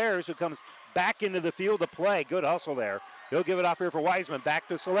Solares, who comes back into the field to play. Good hustle there. He'll give it off here for Wiseman. Back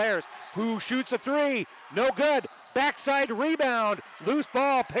to Solares, who shoots a three. No good. Backside rebound. Loose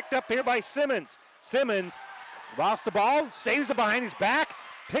ball picked up here by Simmons. Simmons lost the ball, saves it behind his back.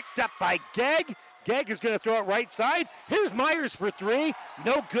 Picked up by Gegg. Gegg is going to throw it right side. Here's Myers for three.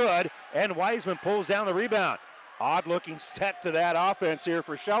 No good. And Wiseman pulls down the rebound. Odd-looking set to that offense here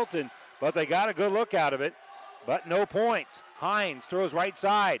for Shelton, but they got a good look out of it, but no points. Hines throws right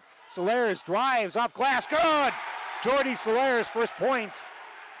side. Solares drives off glass. Good! Jordy Solares' first points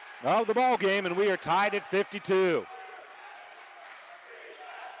of the ball game, and we are tied at 52.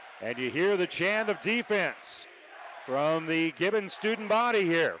 And you hear the chant of defense from the Gibbon student body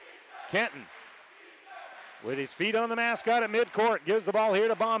here. Kenton with his feet on the mascot at midcourt, gives the ball here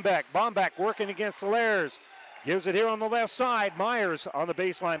to Bombeck. Bombeck working against Solares. Gives it here on the left side. Myers on the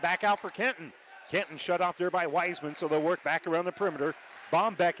baseline, back out for Kenton. Kenton shut off there by Wiseman, so they'll work back around the perimeter.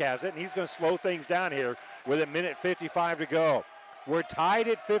 Bombeck has it, and he's going to slow things down here with 1:55 to go. We're tied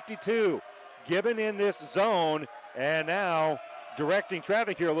at 52. Gibbon in this zone, and now directing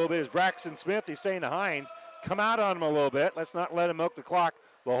traffic here a little bit is Braxton Smith. He's saying to Hines, come out on him a little bit. Let's not let him milk the clock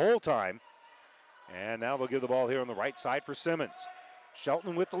the whole time. And now they'll give the ball here on the right side for Simmons.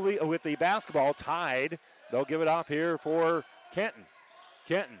 Shelton with the basketball, tied. They'll give it off here for Kenton.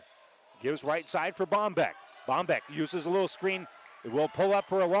 Kenton gives right side for Bombeck. Bombeck uses a little screen. It will pull up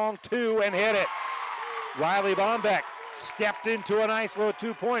for a long two and hit it. Riley Bombeck stepped into a nice little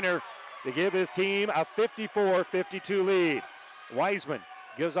two-pointer to give his team a 54-52 lead. Wiseman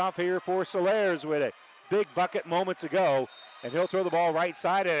gives off here for Solares with a big bucket moments ago, and he'll throw the ball right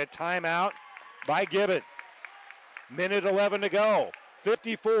side at a timeout by Gibbon. 1:11 to go.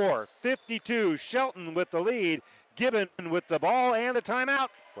 54-52. Shelton with the lead. Gibbon with the ball and the timeout.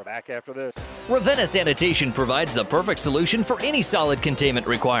 We're back after this. Ravenna Sanitation provides the perfect solution for any solid containment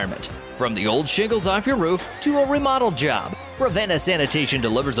requirement. From the old shingles off your roof to a remodel job, Ravenna Sanitation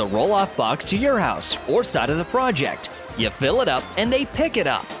delivers a roll-off box to your house or side of the project. You fill it up and they pick it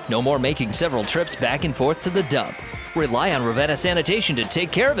up. No more making several trips back and forth to the dump. Rely on Ravenna Sanitation to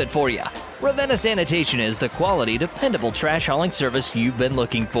take care of it for you. Ravenna Sanitation is the quality, dependable trash hauling service you've been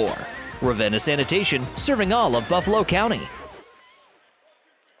looking for. Ravenna Sanitation, serving all of Buffalo County.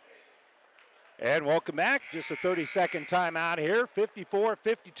 And welcome back. Just a 30-second timeout here.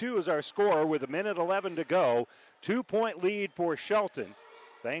 54-52 is our score with 1:11 to go. 2-point lead for Shelton,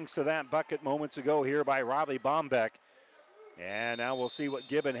 thanks to that bucket moments ago here by Riley Bombeck. And now we'll see what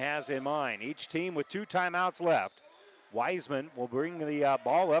Gibbon has in mind. Each team with 2 timeouts left. Wiseman will bring the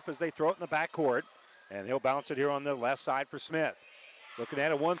ball up as they throw it in the backcourt, and he'll bounce it here on the left side for Smith. Looking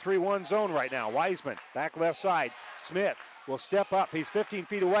at a 1-3-1 zone right now. Wiseman back left side. Smith will step up. He's 15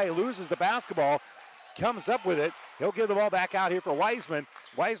 feet away, loses the basketball, comes up with it. He'll give the ball back out here for Wiseman.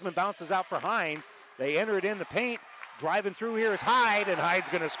 Wiseman bounces out for Hines. They enter it in the paint. Driving through here is Hyde, and Hyde's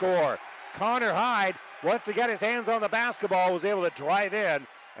going to score. Connor Hyde, once he got his hands on the basketball, was able to drive in,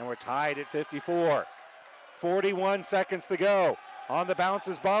 and we're tied at 54. 41 seconds to go. On the bounce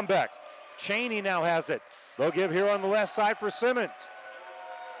is Bombeck. Cheney now has it. They'll give here on the left side for Simmons.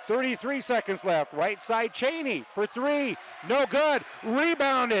 33 seconds left. Right side, Cheney for three. No good.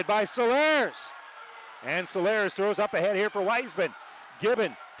 Rebounded by Solares. And Solares throws up ahead here for Wiseman.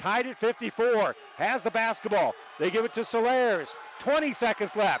 Gibbon tied at 54. Has the basketball. They give it to Solares. 20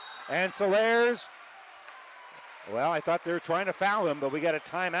 seconds left. And Solares, well, I thought they were trying to foul him, but we got a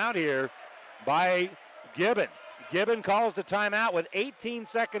timeout here by Gibbon. Gibbon calls the timeout with 18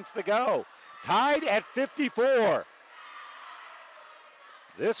 seconds to go. Tied at 54.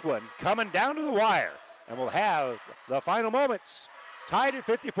 This one coming down to the wire. And we'll have the final moments. Tied at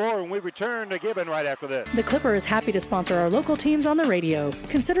 54, and we return to Gibbon right after this. The Clipper is happy to sponsor our local teams on the radio.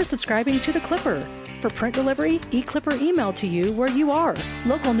 Consider subscribing to The Clipper. For print delivery, eClipper emailed to you where you are.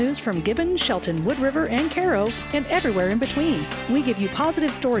 Local news from Gibbon, Shelton, Wood River, and Caro, and everywhere in between. We give you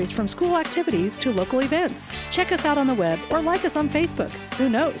positive stories from school activities to local events. Check us out on the web or like us on Facebook. Who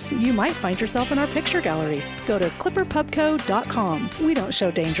knows, you might find yourself in our picture gallery. Go to clipperpubco.com. We don't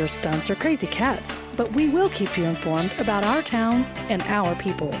show dangerous stunts or crazy cats, but we will keep you informed about our towns and our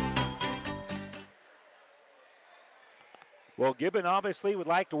people. Well, Gibbon obviously would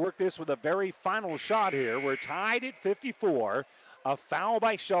like to work this with a very final shot here. We're tied at 54. A foul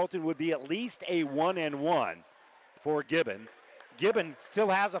by Shelton would be at least a 1-and-1. for Gibbon. Gibbon still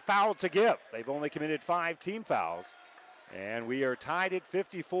has a foul to give. They've only committed 5 team fouls. And we are tied at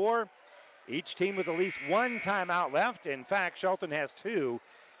 54. Each team with at least 1 timeout left. In fact, Shelton has 2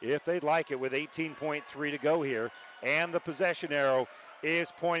 if they'd like it with 18.3 to go here. And the possession arrow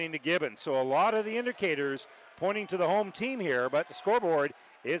is pointing to Gibbon. So a lot of the indicators pointing to the home team here, but the scoreboard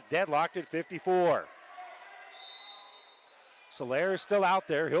is deadlocked at 54. Solaire is still out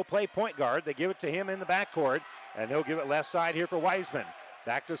there. He'll play point guard. They give it to him in the backcourt, and he'll give it left side here for Wiseman.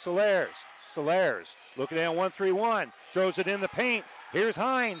 Back to Solaire's looking at 1-3-1, throws it in the paint. Here's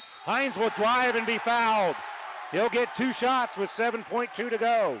Hines. Hines will drive and be fouled. He'll get 2 shots with 7.2 to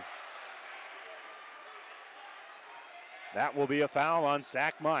go. That will be a foul on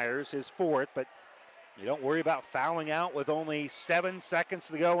Zach Myers, his 4th, but you don't worry about fouling out with only 7 seconds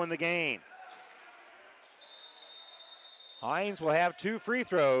to go in the game. Hines will have 2 free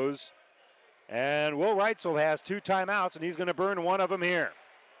throws, and Will Reitzel has 2 timeouts, and he's going to burn one of them here.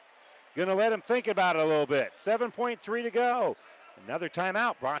 Going to let him think about it a little bit. 7.3 to go. Another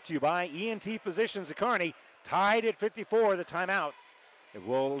timeout brought to you by E&T Physicians of Kearney. Tied at 54, the timeout. It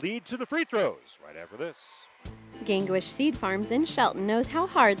will lead to the free throws right after this. Gangwish Seed Farms in Shelton knows how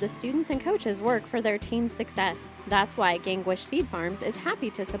hard the students and coaches work for their team's success. That's why Gangwish Seed Farms is happy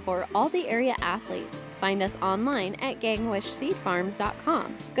to support all the area athletes. Find us online at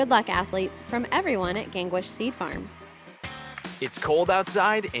gangwishseedfarms.com. Good luck, athletes, from everyone at Gangwish Seed Farms. It's cold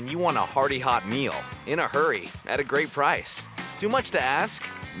outside and you want a hearty hot meal in a hurry at a great price. Too much to ask?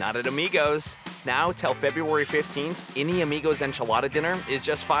 Not at Amigos. Now till February 15th, any Amigos enchilada dinner is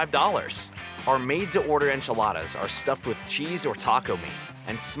just $5. Our made-to-order enchiladas are stuffed with cheese or taco meat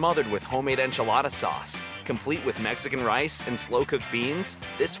and smothered with homemade enchilada sauce. Complete with Mexican rice and slow-cooked beans,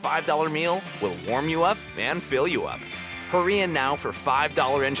 this $5 meal will warm you up and fill you up. Hurry in now for $5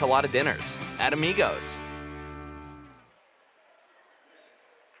 enchilada dinners at Amigos.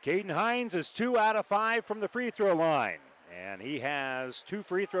 Caden Hines is 2 out of 5 from the free throw line. And he has 2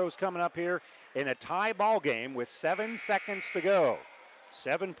 free throws coming up here in a tie ball game with 7 seconds to go.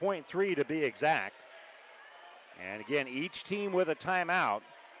 7.3 to be exact. And again, each team with a timeout.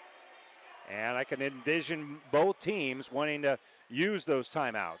 And I can envision both teams wanting to use those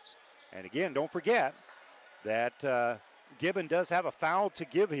timeouts. And again, don't forget that Gibbon does have a foul to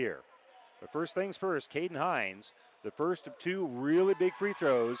give here. But first things first, Caden Hines, the first of 2 really big free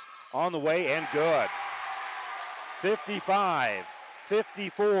throws on the way and good.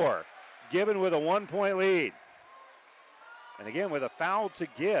 55-54. Gibbon with a 1-point lead. And again, with a foul to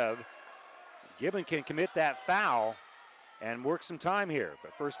give, Gibbon can commit that foul and work some time here.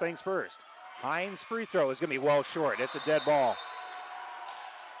 But first things first, Hines' free throw is going to be well short. It's a dead ball.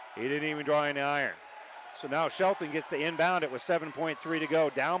 He didn't even draw any iron. So now Shelton gets the inbound it with 7.3 to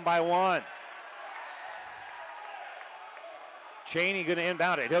go, down by 1. Cheney going to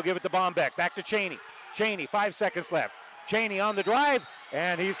inbound it. He'll give it to Bombeck. Back to Cheney. Cheney, 5 seconds left. Cheney on the drive,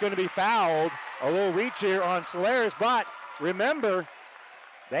 and he's going to be fouled. A little reach here on Solaire's, but remember,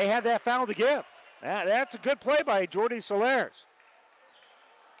 they had that foul to give. That's a good play by Jordy Solaire's.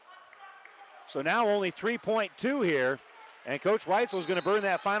 So now only 3.2 here, and Coach Weitzel is going to burn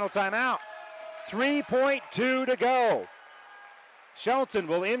that final timeout. 3.2 to go. Shelton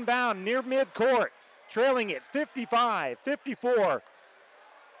will inbound near midcourt, trailing it 55-54.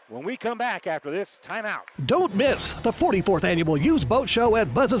 When we come back after this timeout. Don't miss the 44th Annual Used Boat Show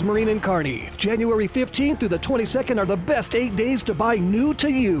at Buzz's Marine in Kearney. January 15th through the 22nd are the best 8 days to buy new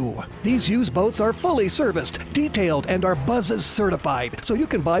to you. These used boats are fully serviced, detailed, and are Buzz's certified, so you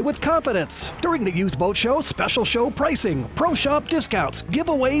can buy with confidence. During the Used Boat Show, special show pricing, pro shop discounts,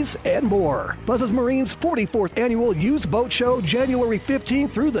 giveaways, and more. Buzz's Marine's 44th Annual Used Boat Show, January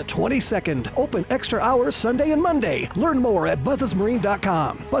 15th through the 22nd. Open extra hours Sunday and Monday. Learn more at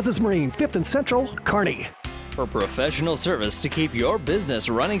buzzesmarine.com. Buzz's Marine, 5th and Central, Kearney. For professional service to keep your business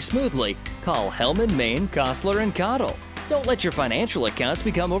running smoothly, call Hellman, Maine, Kostler & Cottle. Don't let your financial accounts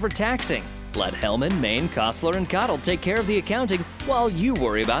become overtaxing. Let Hellman, Maine, Kostler & Cottle take care of the accounting while you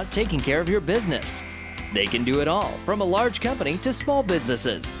worry about taking care of your business. They can do it all, from a large company to small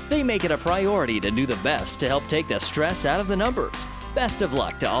businesses. They make it a priority to do the best to help take the stress out of the numbers. Best of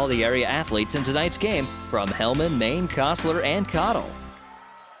luck to all the area athletes in tonight's game from Hellman, Maine, Kostler & Cottle.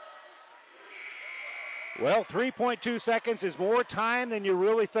 Well, 3.2 seconds is more time than you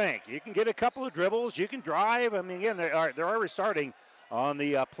really think. You can get a couple of dribbles. You can drive. I mean, again, they're already starting on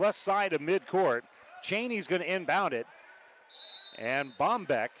the plus side of midcourt. Cheney's going to inbound it. And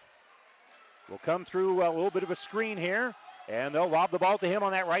Bombeck will come through a little bit of a screen here. And they'll lob the ball to him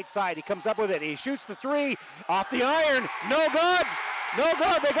on that right side. He comes up with it. He shoots the 3 off the iron. No good. No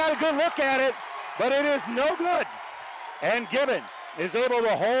good. They got a good look at it, but it is no good. And Gibbon is able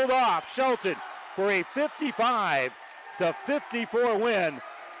to hold off Shelton for a 55-54 win.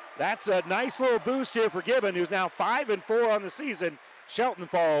 That's a nice little boost here for Gibbon, who's now 5-4 on the season. Shelton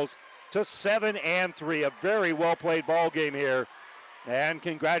falls to 7-3. A very well-played ball game here. And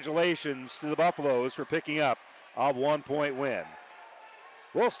congratulations to the Buffaloes for picking up a 1-point win.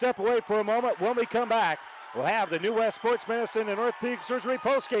 We'll step away for a moment. When we come back, we'll have the New West Sports Medicine and Orthopedic Surgery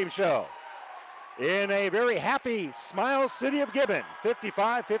postgame show. In a very happy Smile City of Gibbon,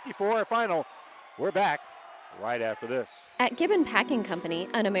 55-54 final. We're back right after this. At Gibbon Packing Company,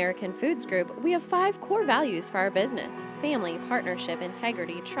 an American Foods Group, we have 5 core values for our business: family, partnership,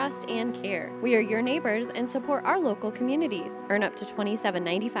 integrity, trust, and care. We are your neighbors and support our local communities. Earn up to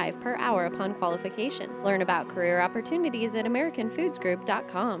 $27.95 per hour upon qualification. Learn about career opportunities at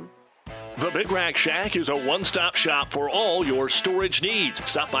AmericanFoodsGroup.com. The Big Rack Shack is a one-stop shop for all your storage needs.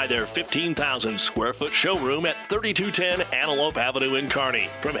 Stop by their 15,000 square foot showroom at 3210 Antelope Avenue in Kearney.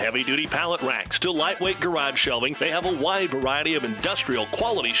 From heavy-duty pallet racks to lightweight garage shelving, they have a wide variety of industrial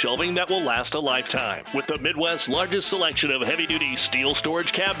quality shelving that will last a lifetime. With the Midwest's largest selection of heavy-duty steel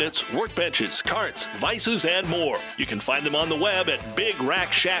storage cabinets, workbenches, carts, vices, and more. You can find them on the web at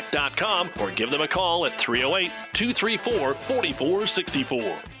BigRackShack.com or give them a call at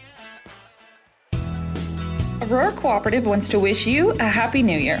 308-234-4464. Aurora Cooperative wants to wish you a Happy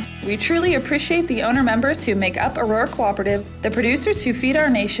New Year. We truly appreciate the owner members who make up Aurora Cooperative, the producers who feed our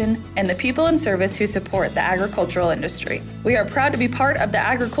nation, and the people in service who support the agricultural industry. We are proud to be part of the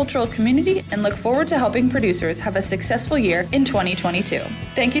agricultural community and look forward to helping producers have a successful year in 2022.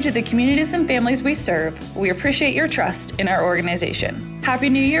 Thank you to the communities and families we serve. We appreciate your trust in our organization. Happy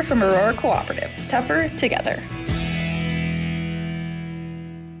New Year from Aurora Cooperative. Tougher together.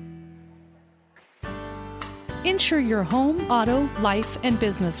 Insure your home, auto, life, and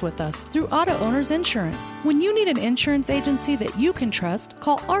business with us through Auto Owners Insurance. When you need an insurance agency that you can trust,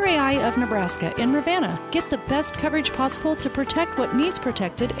 call RAI of Nebraska in Ravenna. Get the best coverage possible to protect what needs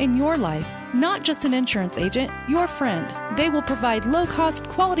protected in your life. Not just an insurance agent, your friend. They will provide low-cost,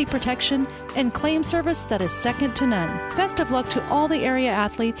 quality protection and claim service that is second to none. Best of luck to all the area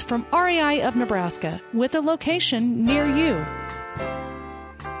athletes from RAI of Nebraska, with a location near you.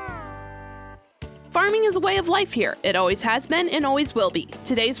 Farming is a way of life here. It always has been and always will be.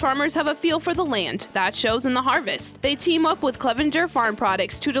 Today's farmers have a feel for the land. That shows in the harvest. They team up with Clevenger Farm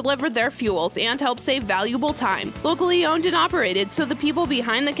Products to deliver their fuels and help save valuable time. Locally owned and operated, so the people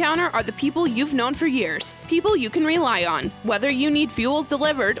behind the counter are the people you've known for years. People you can rely on. Whether you need fuels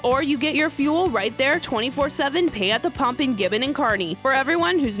delivered or you get your fuel right there 24/7, pay at the pump in Gibbon and Kearney. For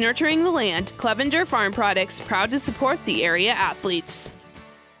everyone who's nurturing the land, Clevenger Farm Products, proud to support the area athletes.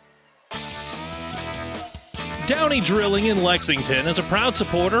 Downey Drilling in Lexington is a proud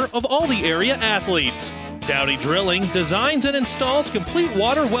supporter of all the area athletes. Downey Drilling designs and installs complete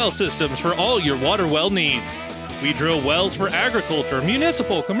water well systems for all your water well needs. We drill wells for agriculture,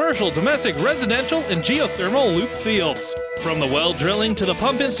 municipal, commercial, domestic, residential, and geothermal loop fields. From the well drilling to the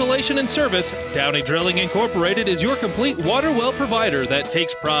pump installation and service, Downey Drilling Incorporated is your complete water well provider that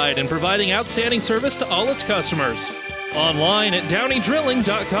takes pride in providing outstanding service to all its customers. Online at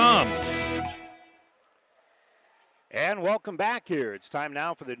downeydrilling.com. And welcome back here. It's time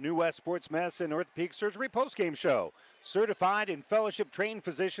now for the New West Sports Medicine Orthopedic Surgery postgame show. Certified and fellowship-trained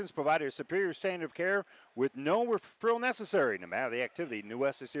physicians provide a superior standard of care with no referral necessary. No matter the activity, New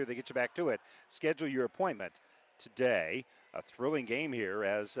West is here to get you back to it. Schedule your appointment today. A thrilling game here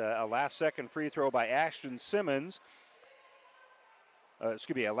as a last-second free throw by Ashton Simmons. A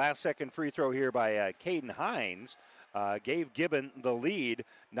last-second free throw here by Caden Hines. Gave Gibbon the lead.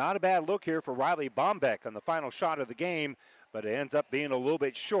 Not a bad look here for Riley Bombeck on the final shot of the game, but it ends up being a little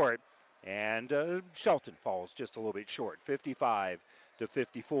bit short, and Shelton falls just a little bit short.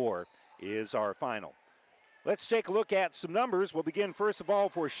 55-54 is our final. Let's take a look at some numbers. We'll begin first of all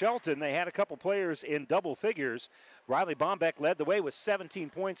for Shelton. They had a couple players in double figures. Riley Bombeck led the way with 17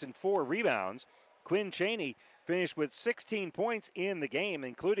 points and 4 rebounds. Quinn Cheney finished with 16 points in the game,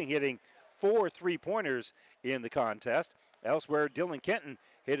 including hitting 4 3-pointers in the contest. Elsewhere, Dylan Kenton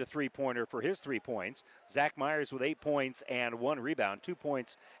hit a 3-pointer for his 3 points. Zach Myers with 8 points and 1 rebound, 2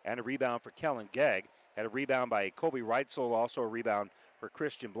 points and a rebound for Kellen Gegg. Had a rebound by Kobe Reitzel, also a rebound for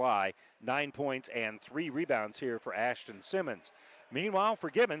Christian Bly. 9 points and 3 rebounds here for Ashton Simmons. Meanwhile, for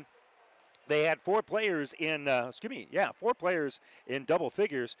Gibbon, they had 4 players in double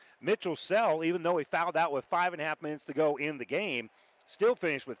figures. Mitchell Sell, even though he fouled out with 5.5 minutes to go in the game, still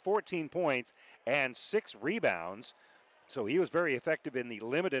finished with 14 points and 6 rebounds. So he was very effective in the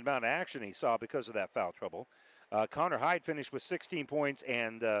limited amount of action he saw because of that foul trouble. Connor Hyde finished with 13 points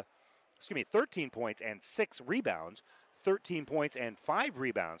and 6 rebounds. 13 points and 5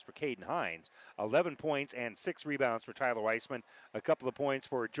 rebounds for Caden Hines, 11 points and 6 rebounds for Tyler Weissman, a couple of points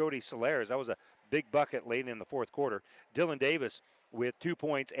for Jody Solares. That was a big bucket late in the fourth quarter. Dylan Davis with 2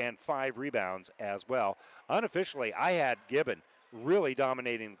 points and 5 rebounds as well. Unofficially, I had Gibbon really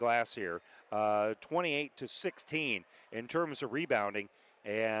dominating the glass here, 28-16 in terms of rebounding,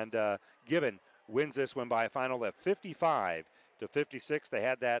 and Gibbon wins this one by a final of 55-56. They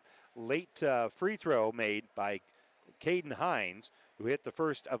had that late free throw made by Caden Hines, who hit the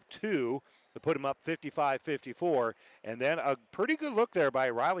first of 2 to put him up 55-54, and then a pretty good look there by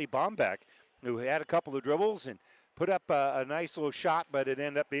Riley Bombeck, who had a couple of dribbles and put up a nice little shot, but it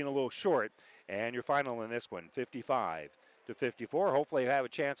ended up being a little short. And your final in this one, 55-54. Hopefully you'll have a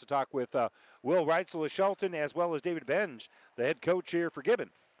chance to talk with Will Reitzel of Shelton as well as David Benj, the head coach here for Gibbon.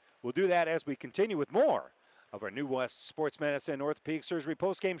 We'll do that as we continue with more of our New West Sports Medicine Orthopedic Surgery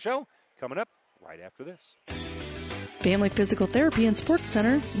postgame show coming up right after this. Family Physical Therapy and Sports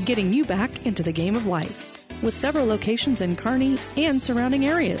Center, getting you back into the game of life. With several locations in Kearney and surrounding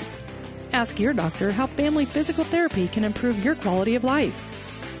areas. Ask your doctor how Family Physical Therapy can improve your quality of life.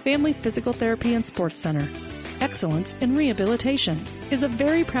 Family Physical Therapy and Sports Center. Excellence in Rehabilitation is a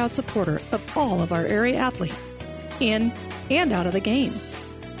very proud supporter of all of our area athletes, in and out of the game.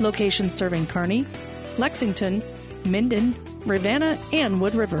 Locations serving Kearney, Lexington, Minden, Ravenna, and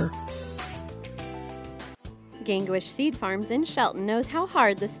Wood River. Ganguish Seed Farms in Shelton knows how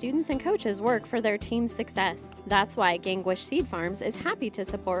hard the students and coaches work for their team's success. That's why Ganguish Seed Farms is happy to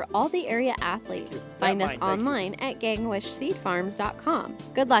support all the area athletes. Find us online at ganguishseedfarms.com.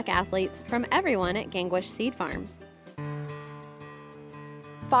 Good luck, athletes, from everyone at Ganguish Seed Farms.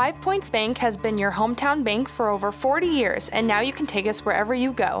 5 Points Bank has been your hometown bank for over 40 years, and now you can take us wherever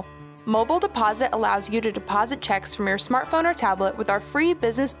you go. Mobile Deposit allows you to deposit checks from your smartphone or tablet with our free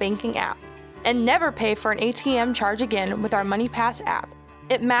business banking app. And never pay for an ATM charge again with our MoneyPass app.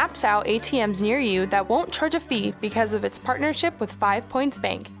 It maps out ATMs near you that won't charge a fee because of its partnership with 5 Points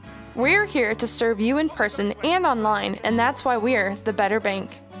Bank. We're here to serve you in person and online, and that's why we're the better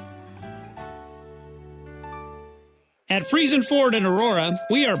bank. At Friesen Ford in Aurora,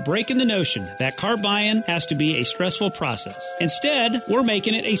 we are breaking the notion that car buying has to be a stressful process. Instead, we're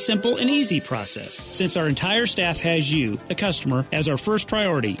making it a simple and easy process, since our entire staff has you, the customer, as our first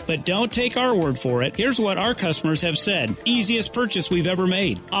priority. But don't take our word for it. Here's what our customers have said. Easiest purchase we've ever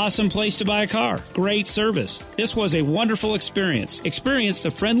made. Awesome place to buy a car. Great service. This was a wonderful experience. Experience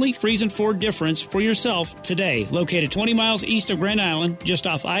the friendly Friesen Ford difference for yourself today. Located 20 miles east of Grand Island, just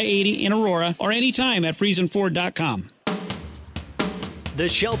off I-80 in Aurora, or anytime at FriesenFord.com. The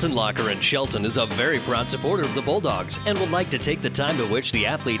Shelton Locker in Shelton is a very proud supporter of the Bulldogs and would like to take the time to wish the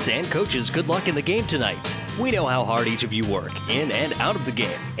athletes and coaches good luck in the game tonight. We know how hard each of you work, in and out of the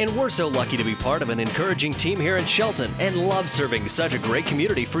game, and we're so lucky to be part of an encouraging team here in Shelton and love serving such a great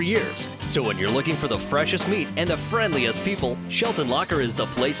community for years. So when you're looking for the freshest meat and the friendliest people, Shelton Locker is the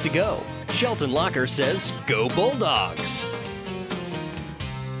place to go. Shelton Locker says, go Bulldogs!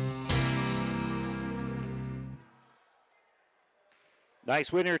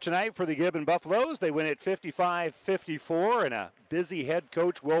 Nice winner tonight for the Gibbon Buffaloes. They win at 55-54, and a busy head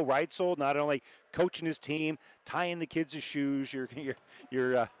coach, Will Reitzel, not only coaching his team, tying the kids' shoes.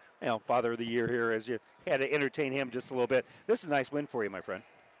 Your father of the year here, as you had to entertain him just a little bit. This is a nice win for you, my friend.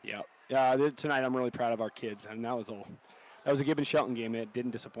 Yeah. Tonight I'm really proud of our kids, and that was a Gibbon Shelton game. It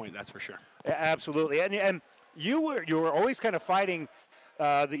didn't disappoint, that's for sure. Absolutely, and you were always kind of fighting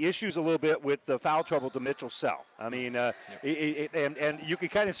the issues a little bit with the foul trouble to Mitchell Sell. I mean, and you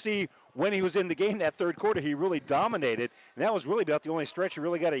could kind of see when he was in the game that third quarter, he really dominated, and that was really about the only stretch you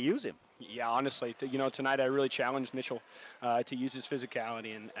really got to use him. Yeah, honestly, tonight I really challenged Mitchell to use his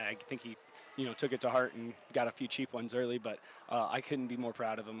physicality, and I think he, took it to heart and got a few cheap ones early, but I couldn't be more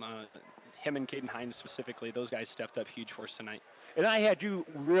proud of him. Him and Caden Hines specifically, those guys stepped up huge for us tonight. And I had you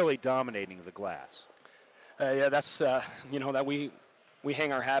really dominating the glass. That's, that we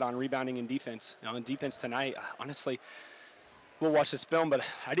hang our hat on rebounding and defense. In defense tonight, honestly, we'll watch this film, but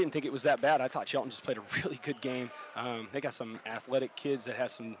I didn't think it was that bad. I thought Shelton just played a really good game. They got some athletic kids that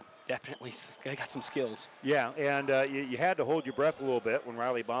have they got some skills. Yeah, and you had to hold your breath a little bit when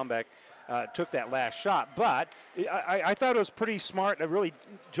Riley Bombeck took that last shot. But I thought it was pretty smart. Really,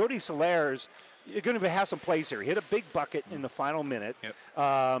 Jody Solares, you're going to have some plays here. He hit a big bucket in the final minute.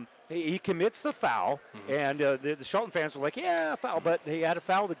 Yep. He commits the foul, and the Shelton fans were like, yeah, foul, but he had a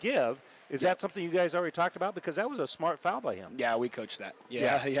foul to give. Is that something you guys already talked about? Because that was a smart foul by him. Yeah, we coached that.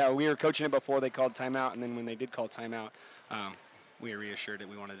 Yeah, we were coaching it before they called timeout, and then when they did call timeout, we were reassured that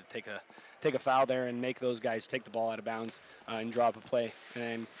we wanted to take a foul there and make those guys take the ball out of bounds and draw up a play.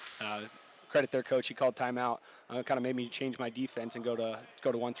 And credit their coach. He called timeout. Kind of made me change my defense and go to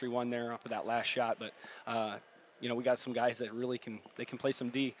 1-3-1 there off of that last shot. But we got some guys that really can play some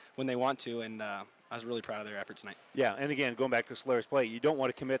D when they want to, and I was really proud of their effort tonight. Yeah, and again, going back to Solaire's play, you don't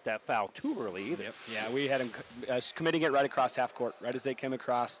want to commit that foul too early either. Yep. Yeah, we had him committing it right across half court, right as they came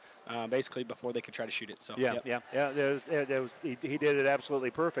across, basically before they could try to shoot it. So yeah. He did it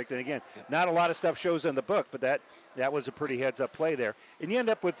absolutely perfect. And again, not a lot of stuff shows in the book, but that was a pretty heads-up play there. And you end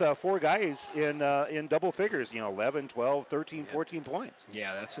up with 4 guys in double figures, 11, 12, 13, 14 points.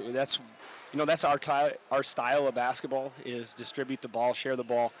 Yeah, that's our style of basketball is distribute the ball, share the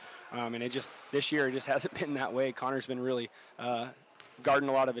ball. And this year it just hasn't been that way. Connor's been really guarding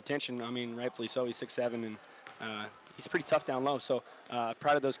a lot of attention. I mean, rightfully so. He's 6'7", and he's pretty tough down low. So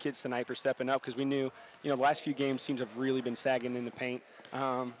proud of those kids tonight for stepping up, because we knew, the last few games teams have really been sagging in the paint.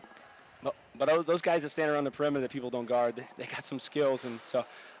 But those guys that stand around the perimeter that people don't guard, they got some skills. And so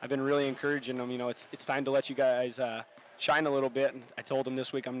I've been really encouraging them. It's time to let you guys shine a little bit. And I told them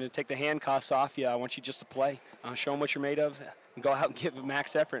this week, I'm going to take the handcuffs off you. I want you just to play. Show them what you're made of. And go out and give a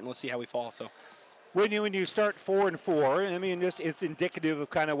max effort, and let's see how we fall. So, when you start 4-4, I mean, it's indicative of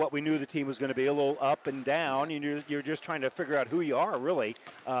kind of what we knew the team was going to be, a little up and down. You're just trying to figure out who you are really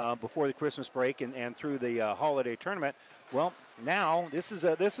before the Christmas break and through the holiday tournament. Well, now this is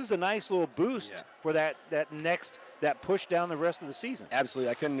a nice little boost for that push down the rest of the season. Absolutely,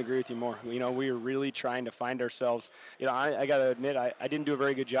 I couldn't agree with you more. We were really trying to find ourselves. I got to admit, I didn't do a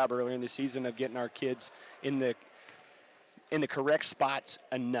very good job earlier in the season of getting our kids in the correct spots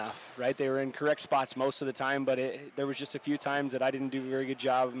enough, right? They were in correct spots most of the time, but there was just a few times that I didn't do a very good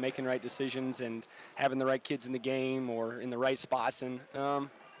job of making right decisions and having the right kids in the game or in the right spots. And,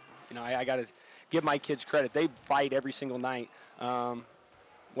 I got to give my kids credit. They fight every single night,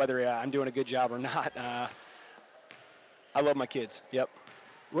 whether I'm doing a good job or not. I love my kids. Yep.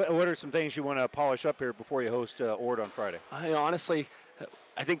 What are some things you want to polish up here before you host Ord on Friday? Honestly,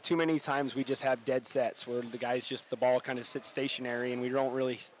 I think too many times we just have dead sets where the ball kind of sits stationary, and we don't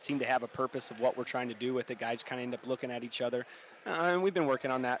really seem to have a purpose of what we're trying to do with it. Guys kind of end up looking at each other. And we've been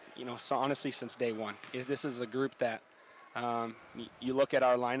working on that, so honestly, since day one. This is a group that you look at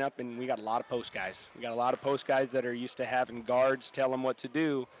our lineup, and we got a lot of post guys. We got a lot of post guys that are used to having guards tell them what to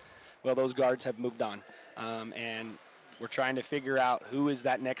do. Well, those guards have moved on. And we're trying to figure out who is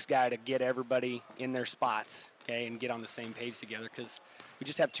that next guy to get everybody in their spots, okay, and get on the same page together, because we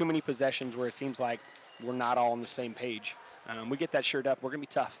just have too many possessions where it seems like we're not all on the same page. We get that shirt up, we're going to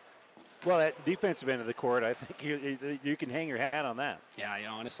be tough. Well, that defensive end of the court, I think you can hang your hat on that. Yeah,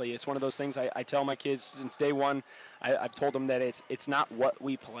 honestly, it's one of those things I tell my kids since day one. I've told them that it's not what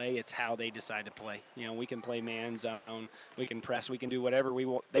we play, it's how they decide to play. We can play man zone, we can press, we can do whatever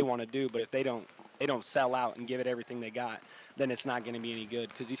they want to do, but if they don't sell out and give it everything they got, then it's not going to be any good,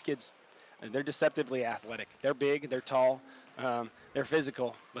 because these kids, they're deceptively athletic. They're big, they're tall, they're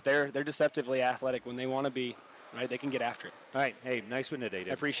physical, but they're deceptively athletic when they want to be. Right, they can get after it. All right, hey, nice win today,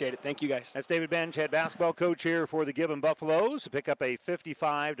 David. I appreciate it. Thank you, guys. That's David Bench, head basketball coach here for the Gibbon Buffaloes, to pick up a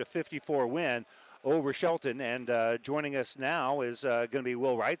 55-54 win over Shelton. And joining us now is going to be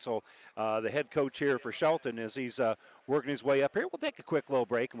Will Reitzel, the head coach here for Shelton, as he's working his way up here. We'll take a quick little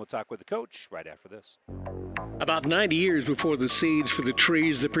break, and we'll talk with the coach right after this. About 90 years before the seeds for the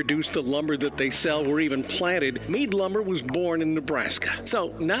trees that produce the lumber that they sell were even planted, Mead Lumber was born in Nebraska. So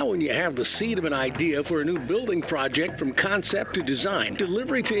now when you have the seed of an idea for a new building project, from concept to design,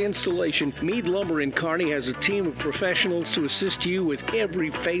 delivery to installation, Mead Lumber in Kearney has a team of professionals to assist you with every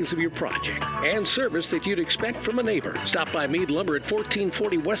phase of your project, and service that you'd expect from a neighbor. Stop by Mead Lumber at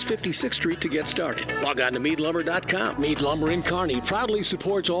 1440 West 56th Street to get started. Log on to meadlumber.com. Mead Lumber in Kearney proudly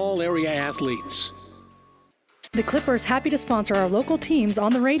supports all area athletes. The Clippers happy to sponsor our local teams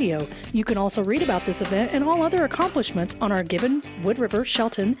on the radio. You can also read about this event and all other accomplishments on our Gibbon, Wood River,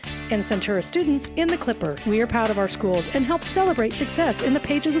 Shelton, and Centura students in the Clipper. We are proud of our schools and help celebrate success in the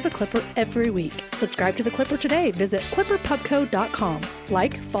pages of the Clipper every week. Subscribe to the Clipper today. Visit clipperpubco.com.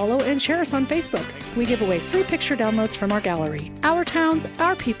 Like, follow, and share us on Facebook. We give away free picture downloads from our gallery. Our towns,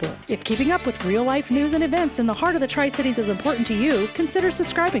 our people. If keeping up with real-life news and events in the heart of the Tri-Cities is important to you, consider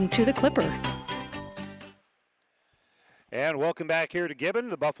subscribing to the Clipper. And welcome back here to Gibbon.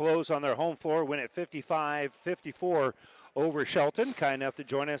 The Buffaloes on their home floor win at 55-54 over Shelton. Kind enough to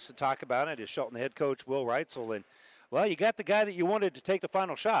join us to talk about it is Shelton head coach Will Reitzel. And, well, you got the guy that you wanted to take the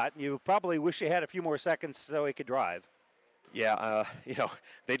final shot. You probably wish you had a few more seconds so he could drive. Yeah,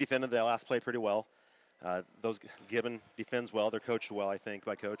 they defended the last play pretty well. Gibbon defends well. They're coached well, I think,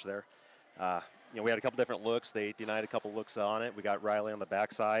 by Coach there. We had a couple different looks. They denied a couple looks on it. We got Riley on the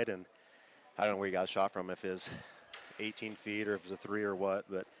backside, and I don't know where he got a shot from, if his 18 feet or if it was a three or what,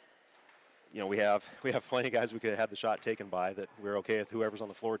 but we have plenty of guys we could have had the shot taken by that we're okay with whoever's on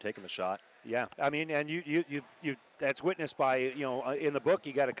the floor taking the shot. Yeah, I mean, and you that's witnessed by, in the book,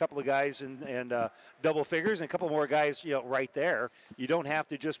 you got a couple of guys in double figures and a couple more guys, right there. You don't have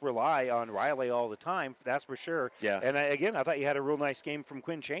to just rely on Riley all the time, that's for sure. Yeah. And again, I thought you had a real nice game from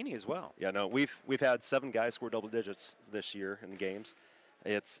Quinn Chaney as well. Yeah, no, we've had 7 guys score double digits this year in games.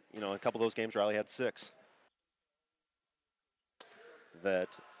 It's, a couple of those games Riley had 6. That,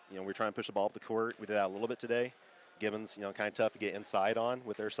 we're trying to push the ball up the court. We did that a little bit today. Gibbon's, kind of tough to get inside on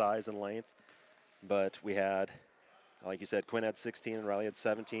with their size and length. But we had, like you said, Quinn had 16 and Riley had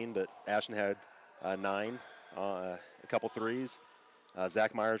 17, but Ashton had 9, a couple threes.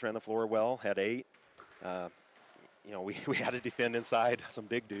 Zach Myers ran the floor well, had 8. We had to defend inside some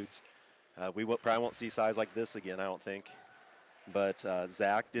big dudes. We probably won't see size like this again, I don't think. But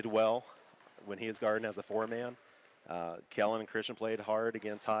Zach did well when he was guarding as a 4-man. Kellen and Christian played hard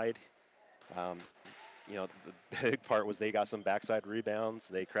against Hyde. The big part was they got some backside rebounds.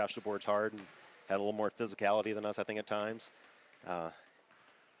 They crashed the boards hard and had a little more physicality than us, I think, at times. I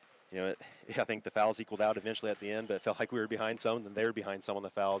think the fouls equaled out eventually at the end, but it felt like we were behind some, and they were behind some on the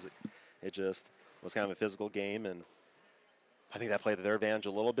fouls. It just was kind of a physical game, and I think that played to their advantage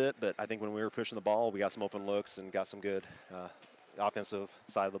a little bit, but I think when we were pushing the ball, we got some open looks and got some good offensive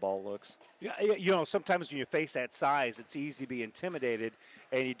side of the ball looks. Yeah, sometimes when you face that size, it's easy to be intimidated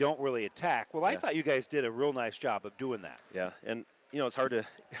and you don't really attack. Well, I thought you guys did a real nice job of doing that. Yeah, and it's hard to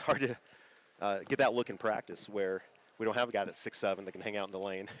get that look in practice where we don't have a guy that's 6'7" that can hang out in the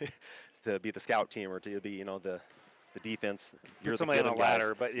lane to be the scout team or to be the defense. You're somebody on a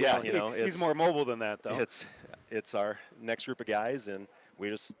ladder, but he's more mobile than that though. It's our next group of guys, and we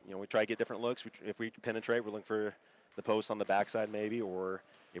just we try to get different looks. If we penetrate, we're looking for the post on the backside maybe, or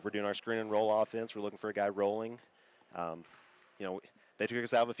if we're doing our screen and roll offense, we're looking for a guy rolling. They took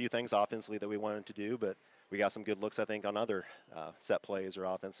us out of a few things offensively that we wanted to do, but we got some good looks, I think, on other set plays or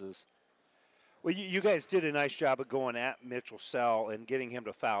offenses. Well, you guys did a nice job of going at Mitchell Sell and getting him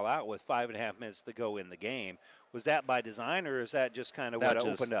to foul out with 5.5 minutes to go in the game. Was that by design, or is that just kind of what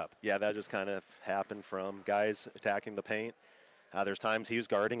opened up? Yeah, that just kind of happened from guys attacking the paint. There's times he was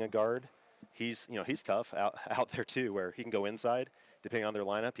guarding a guard. He's tough out there too, where he can go inside. Depending on their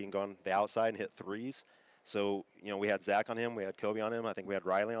lineup, he can go on the outside and hit threes. So, we had Zach on him, we had Kobe on him, I think we had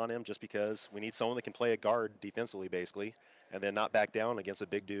Riley on him, just because we need someone that can play a guard defensively, basically, and then not back down against a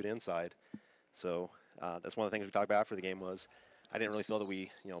big dude inside. So that's one of the things we talked about after the game was I didn't really feel that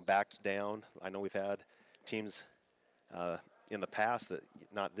we, backed down. I know we've had teams in the past that,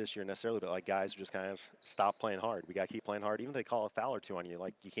 not this year necessarily, but like guys who just kind of stop playing hard. We got to keep playing hard. Even if they call a foul or two on you,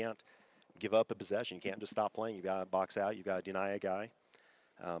 like you can't give up a possession. You can't just stop playing. You got to box out. You got to deny a guy.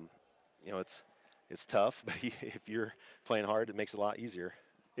 It's tough, but if you're playing hard, it makes it a lot easier.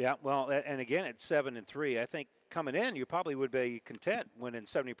 Yeah, well, and again, at 7-3, I think coming in, you probably would be content winning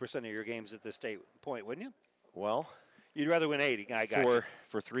 70% of your games at this state point, wouldn't you? Well, you'd rather win 80. I got you.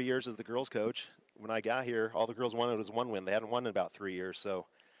 For 3 years as the girls' coach, when I got here, all the girls wanted was one win. They hadn't won in about 3 years, so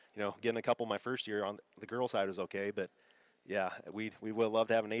getting a couple my first year on the girls' side was okay, but yeah, we would love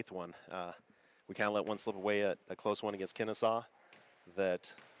to have an 8th one. We kind of let one slip away at a close one against Kennesaw.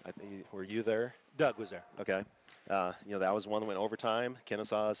 That were you there? Doug was there. Okay. That was one that went overtime.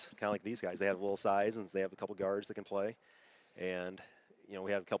 Kennesaw's kind of like these guys. They have a little size, and they have a couple guards that can play. And,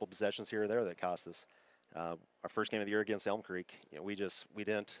 we had a couple possessions here or there that cost us. Our first game of the year against Elm Creek, we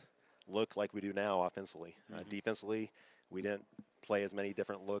didn't look like we do now offensively. Defensively, we didn't play as many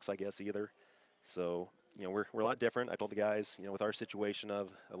different looks, I guess, either. So, we're a lot different. I told the guys, with our situation of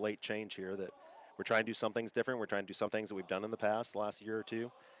a late change here, that we're trying to do some things different. We're trying to do some things that we've done in the past, the last year or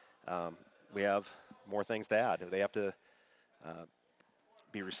two. We have more things to add. They have to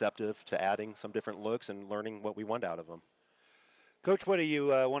be receptive to adding some different looks and learning what we want out of them. Coach, what do you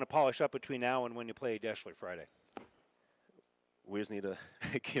want to polish up between now and when you play Deschler Friday? We just need to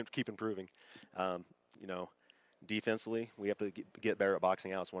keep improving. Defensively, we have to get better at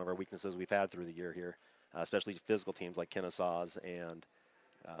boxing out. It's one of our weaknesses we've had through the year here, especially physical teams like Kennesaw's and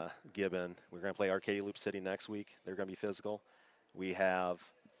Gibbon. We're going to play Arcadia Loop City next week. They're going to be physical. We have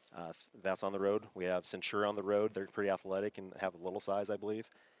that's on the road. We have Centura on the road. They're pretty athletic and have a little size, I believe.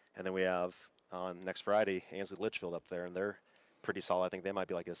 And then we have on next Friday Ansley Litchfield up there, and they're pretty solid. I think they might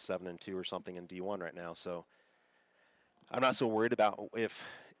be like a 7-2 or something in D1 right now. So I'm not so worried about if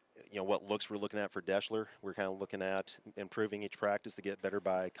what looks we're looking at for Deschler. We're kind of looking at improving each practice to get better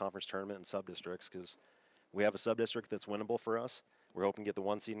by conference tournament and sub-districts, because we have a sub-district that's winnable for us. We're hoping to get the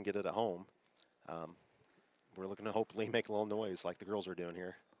 1 seed and get it at home. We're looking to hopefully make a little noise like the girls are doing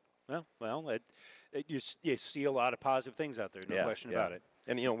here. Well, you see a lot of positive things out there, no question about it.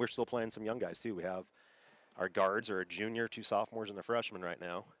 And, we're still playing some young guys, too. We have our guards are a junior, 2 sophomores, and a freshman right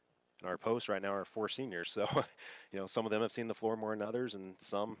now. And our posts right now are 4 seniors. So, some of them have seen the floor more than others, and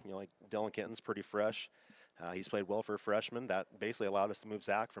some, like Dylan Kenton's pretty fresh. He's played well for a freshman. That basically allowed us to move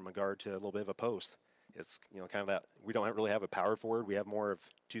Zach from a guard to a little bit of a post. It's, kind of that we don't really have a power forward. We have more of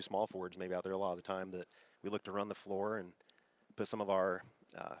 2 small forwards maybe out there a lot of the time that we look to run the floor and put some of our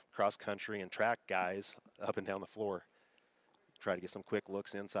cross-country and track guys up and down the floor. Try to get some quick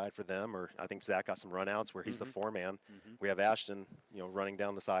looks inside for them, or I think Zach got some runouts where he's the 4-man. We have Ashton, running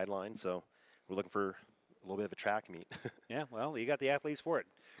down the sideline, so we're looking for a little bit of a track meet. Yeah, well, you got the athletes for it.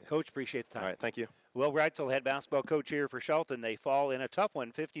 Yeah. Coach, appreciate the time. All right, thank you. Will Reitzel, head basketball coach here for Shelton. They fall in a tough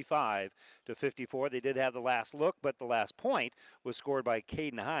one, 55-54. They did have the last look, but the last point was scored by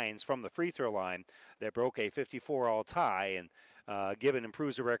Caden Hines from the free throw line that broke a 54-all tie, and Gibbon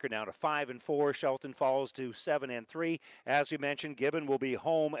improves the record now to 5-4. Shelton falls to 7-3. As we mentioned, Gibbon will be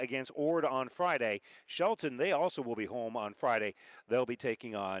home against Ord on Friday. Shelton, they also will be home on Friday. They'll be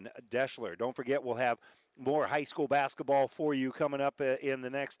taking on Deschler. Don't forget, we'll have more high school basketball for you coming up in the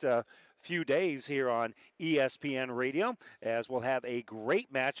next few days here on ESPN Radio, as we'll have a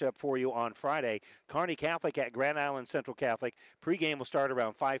great matchup for you on Friday. Kearney Catholic at Grand Island Central Catholic. Pregame will start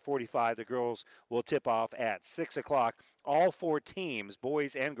around 5:45. The girls will tip off at 6 o'clock. All 4 teams,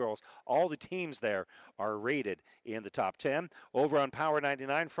 boys and girls, all the teams there are rated in the top 10. Over on Power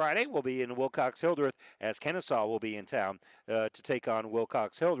 99 Friday, we'll be in Wilcox-Hildreth, as Kennesaw will be in town to take on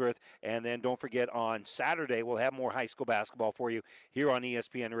Wilcox-Hildreth. And then don't forget, on Saturday, we'll have more high school basketball for you here on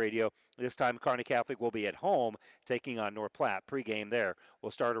ESPN Radio. This time, Kearney Catholic will be at home taking on North Platte. Pregame there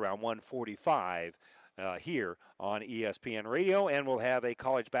will start around 1:45 here on ESPN Radio, and we'll have a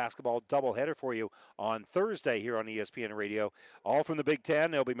college basketball doubleheader for you on Thursday here on ESPN Radio. All from the Big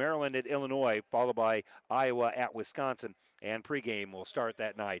Ten. There'll be Maryland at Illinois, followed by Iowa at Wisconsin, and pregame will start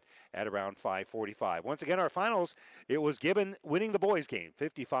that night at around 5:45. Once again, our finals, it was Gibbon winning the boys' game,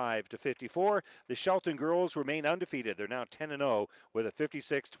 55-54. The Shelton girls remain undefeated. They're now 10-0 with a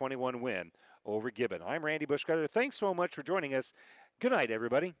 56-21 win over Gibbon. I'm Randy Bushcutter. Thanks so much for joining us. Good night,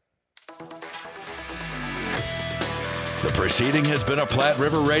 everybody. The proceeding has been a Platte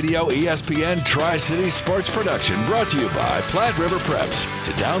River Radio ESPN Tri-City Sports production brought to you by Platte River Preps.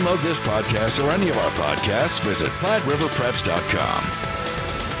 To download this podcast or any of our podcasts, visit PlatteRiverPreps.com.